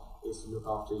heart is to look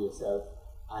after yourself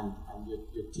and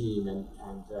your team, and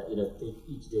take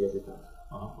each day as it comes.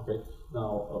 Okay.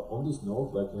 Now, on this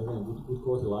note, like having a good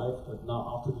quality life,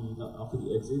 now after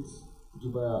the exit, did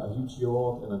you buy a huge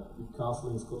yacht and a big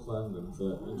castle in Scotland and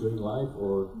enjoying life,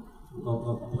 or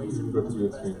not easily got to the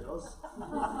extreme?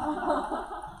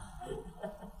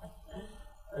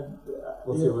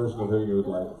 What's your version of having a good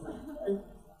life?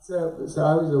 So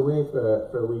I was away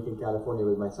for a week in California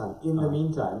with my son. In the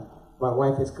meantime, my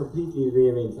wife has completely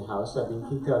rearranged the house. So I've been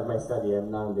kicked out of my study. I'm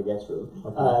now in the guest room.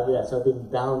 Okay. So I've been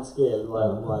downscaled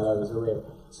while I was away.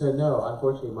 So no,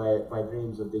 unfortunately, my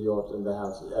dreams of the yacht and the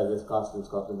house, this castle in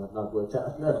Scotland, have not worked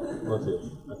out. No. Not yet.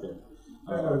 Okay.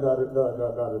 No, not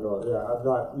at all. Yeah,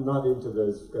 I'm not into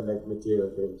those connect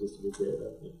material things. Just to be clear.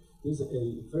 There's a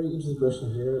very interesting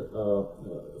question here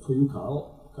for you,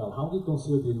 Carl. Carl, how do you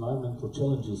consider the environmental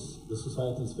challenges the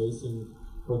society is facing,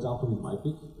 for example, with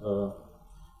MiPic,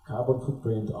 carbon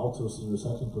footprint, outsourcing,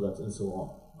 recycling products, and so on?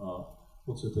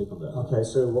 What's your take on that? Okay,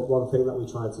 so one thing that we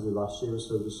tried to do last year was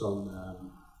focus on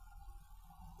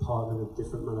partnering with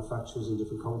different manufacturers in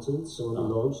different continents. So when we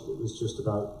launched, it was just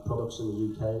about products in the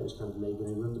UK. It was kind of made in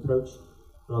England approach,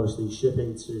 and obviously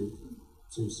shipping to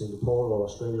Singapore or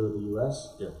Australia or the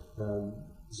US. Yeah.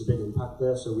 There's a big impact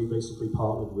there. So we basically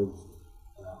partnered with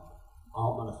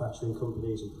art manufacturing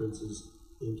companies and printers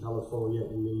in California,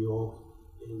 in New York,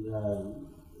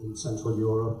 in Central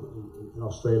Europe, in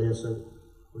Australia. So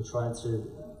we're trying to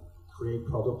create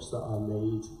products that are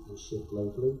made and shipped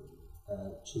locally,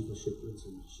 cheaper shipments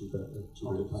and cheaper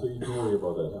Okay, impact. so you don't worry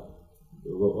about that. Yeah.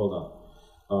 Well done.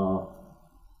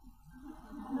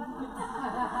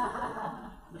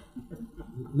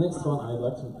 Next one, I'd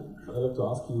like to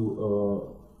ask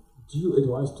you. Do you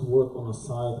advise to work on the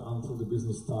side until the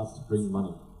business starts to bring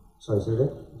money? Sorry, say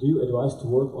that? Do you advise to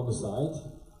work on the side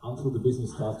until the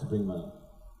business starts to bring money?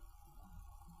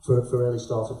 For early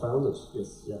startup founders?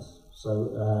 Yes. Yes.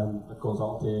 So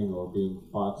Consulting or being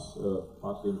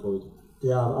partly employed?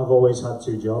 yeah, I've always had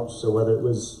two jobs. So whether it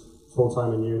was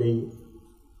full-time in uni,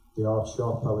 the art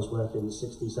shop, I was working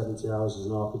 60, 70 hours as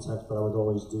an architect, but I would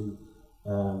always do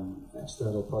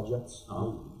external projects.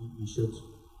 You should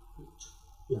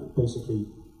basically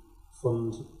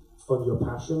fund your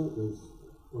passion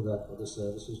with other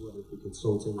services, whether it be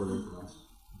consulting or anything else.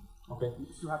 Okay.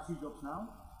 You still have two jobs now?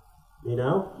 Me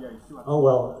now? Yeah, you still have. Oh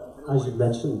well, as you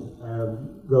mentioned,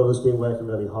 Roller's been working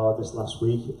really hard this last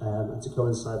week, and to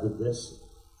coincide with this,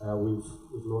 we've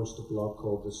launched a blog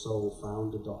called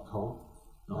thesoulfounder.com,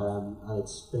 and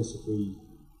it's basically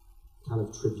kind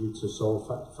of tribute to soul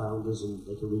founders, and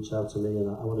they can reach out to me, and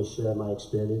I want to share my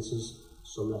experiences,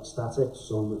 some ecstatic,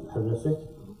 some horrific.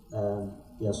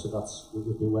 So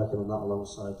we've been working on that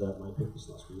alongside MiPic this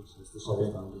last week. So it's the Soul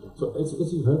Founder. So as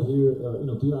you heard here,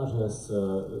 Dhiraj has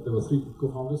there were 3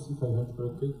 co-founders, if I heard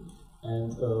correctly,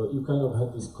 and you kind of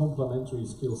had these complementary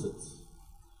skill sets,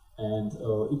 and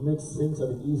it makes things a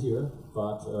bit easier.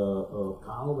 But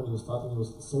Carl, when he was starting, he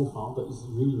was Soul Founder is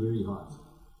really hard,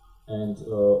 and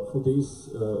for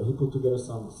this he put together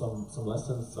some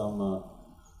lessons, some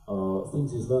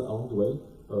things he's learned along the way.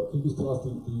 Can you tell us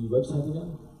the website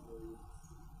again?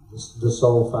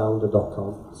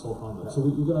 Thesoulfounder.com. Soul Founder. So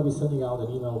we're going to be sending out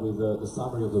an email with the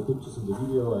summary of the pictures and the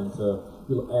video, and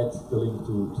we'll add the link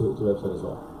to the website as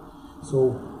well.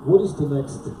 So what is the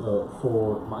next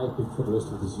for MiPic for the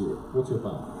rest of this year? What's your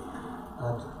plan?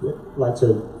 I'd like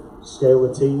to scale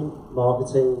the team,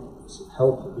 marketing,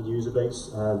 help the user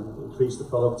base, increase the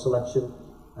product selection,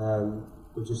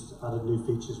 we've just added new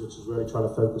features, which is really trying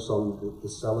to focus on the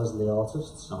sellers and the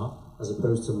artists, as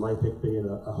opposed to MiPic being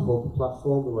a hub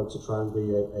platform. We want to try and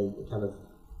be a kind of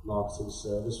marketing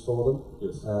service for them.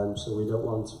 Yes. So we don't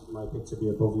want MiPic to be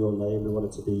above your name. We want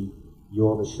it to be,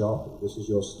 you're the shop, this is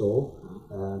your store,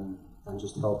 and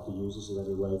just help the users in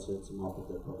any way to market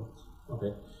their products.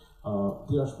 Okay.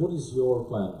 Dhiraj, what is your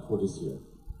plan for this year?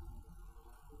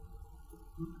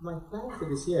 My plan for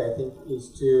this year, I think,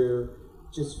 is to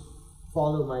just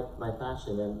follow my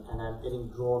passion, and I'm getting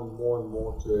drawn more and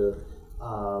more to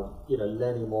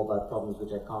learning more about problems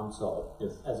which I can't solve,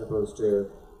 as opposed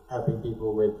to helping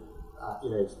people with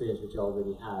experience which I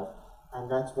already have.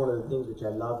 And that's one of the things which I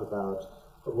love about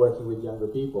working with younger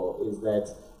people, is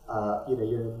that you're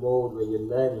in a mode where you're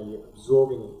learning, you're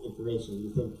absorbing information,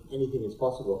 you think anything is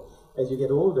possible. As you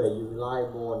get older, you rely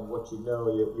more on what you know,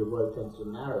 your world tends to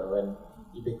narrow, and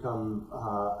you become,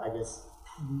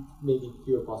 maybe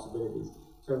fewer possibilities.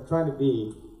 So I'm trying to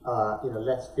be,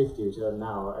 less 50, which I am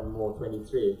now, and more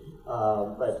 23,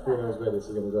 but who knows where this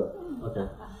is going to go. Okay.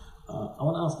 I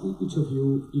want to ask each of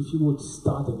you, if you would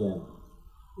start again,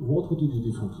 what would you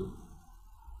do differently?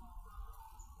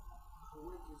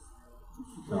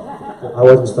 I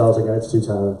wouldn't start again, it's too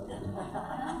tiring.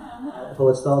 If I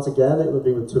would start again, it would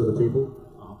be with 2 other people.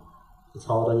 It's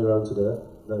hard on your own to do it,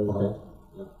 very hard.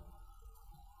 Yeah.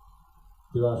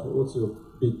 Dhiraj, what's your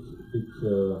big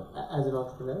as an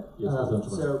entrepreneur? Yes, as an entrepreneur.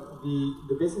 So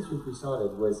the business which we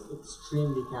started was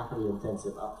extremely capital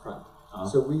intensive upfront.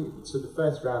 So the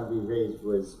first round we raised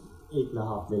was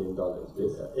 $8.5 million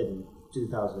in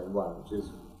 2001, which is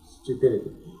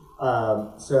stupidity.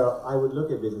 So I would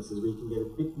look at businesses where you can get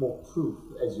a bit more proof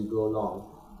as you go along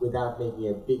without making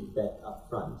a big bet up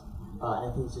front.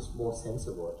 I think it's just more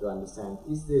sensible to understand,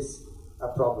 is this a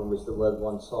problem which the world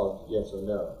wants solved, yes or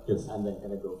no? Yes. And then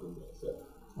kind of go from there. So.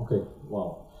 Okay,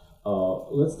 wow.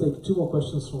 Let's take 2 more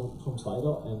questions from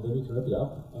Slido, and then we can wrap it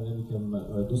up, and then we can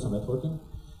do some networking.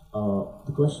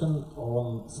 The question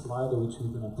on Slido which we're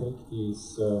going to take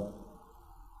is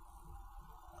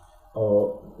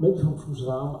maybe from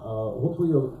Shazam, what were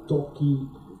your top key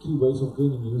ways of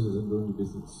gaining users and growing your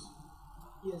business?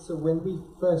 Yeah, so when we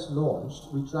first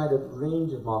launched, we tried a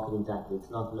range of marketing tactics,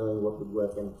 not knowing what would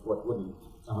work and what wouldn't.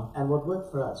 And what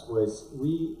worked for us was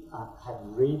we had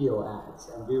radio ads,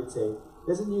 and we would say,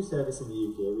 there's a new service in the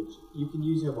UK which you can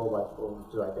use your mobile phone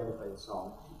to identify the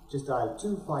song. Just dial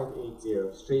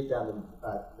 2580 straight down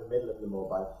the middle of the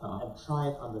mobile and try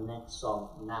it on the next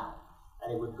song now.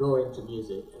 And it would go into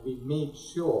music, and we made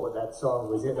sure that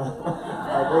song was in our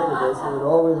database, so it would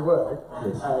always work.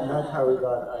 Yes. And that's how we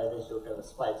got our initial kind of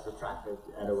spikes of traffic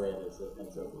and awareness and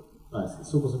so forth. Nice,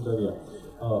 super simple idea.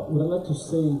 What I'd like to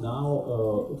say now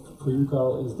for you,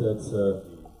 Carl, is that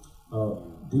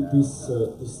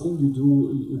this thing you do,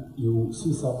 you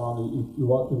see someone, you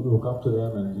walk up to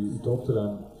them and you talk to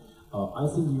them. I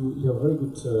think you have a very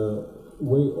good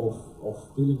way of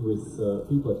dealing with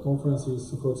people at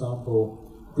conferences. So, for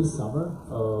example, this summer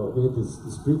we had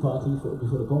this pre-party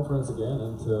before the conference again,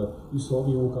 and you saw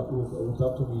me walked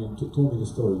up to me and told me the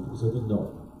story because I didn't know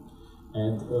it.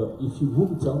 And if you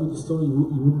wouldn't tell me the story, you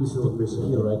wouldn't be sitting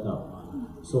here right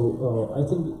now. So I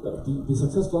think the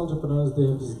successful entrepreneurs, they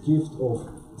have this gift of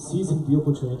seizing the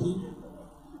opportunity,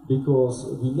 because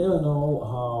we never know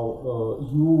how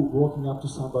you walking up to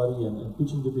somebody and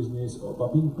pitching the business, but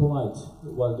being polite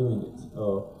while doing it,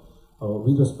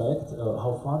 with respect,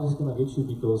 how far this is going to get you,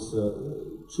 because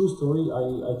true story,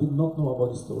 I did not know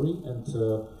about this story, and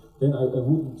then I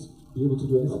wouldn't be able to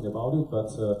do anything about it, but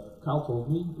Carl told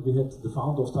me. We had the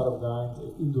founder of Startup Guide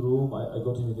in the room. I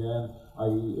got him again. I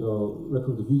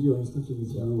recorded the video instantly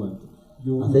with you, and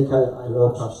you. I think I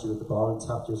walked past you at the bar and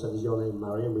tapped you and said, "Is your name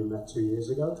Marion?" We met 2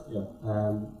 years ago. Yeah.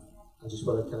 I just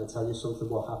want to kind of tell you something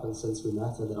what happened since we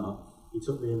met, and then he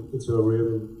took me into a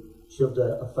room and shoved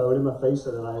a phone in my face,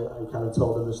 and then I kind of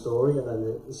told him the story, and then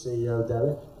the CEO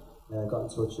Derek got in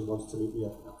touch and wanted to meet me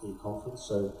at the conference.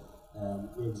 So.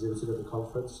 We exhibited at the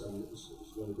conference, and it's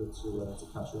really good to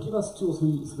catch up. Give us 2 or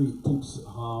 3 tips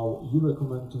how you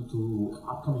recommend to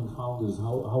upcoming founders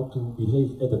how to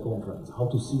behave at the conference, how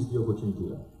to seize the opportunity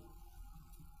there.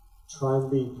 Try and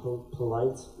be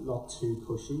polite, not too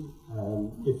pushy.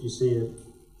 If you see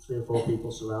 3 or 4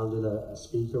 people surrounding a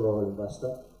speaker or an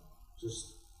investor,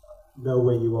 just know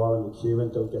where you are in the queue and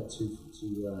don't get too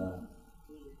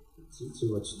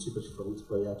much front.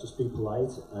 But yeah, just be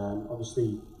polite.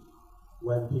 Obviously,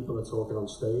 when people are talking on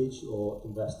stage or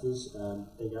investors,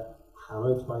 they get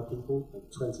hammered by people,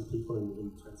 like 20 people in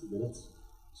 20 minutes.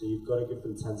 So you've got to give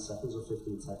them 10 seconds or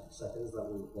 15 seconds that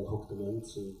will hook them in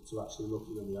to actually look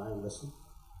you in the eye and listen.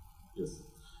 Yes.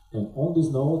 And on this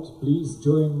note, please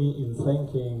join me in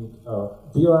thanking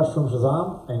Dhiraj from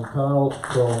Shazam and Carl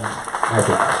from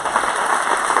MiPic.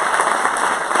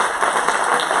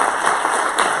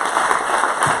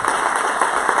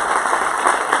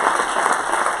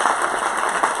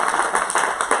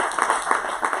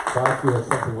 Mark, you have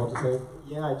something more to say?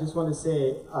 Yeah, I just want to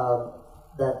say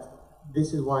that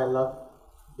this is why I love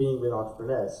being with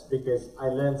entrepreneurs, because I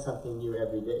learn something new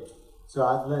every day. So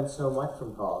I've learned so much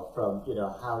from Carl, from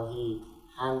how he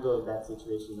handled that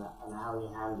situation and how he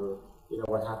handled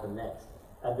what happened next.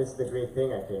 And this is the great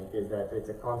thing, I think, is that it's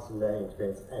a constant learning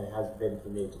experience, and it has been for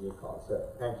me to meet Carl. So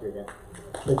thank you again.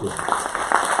 Thank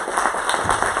you.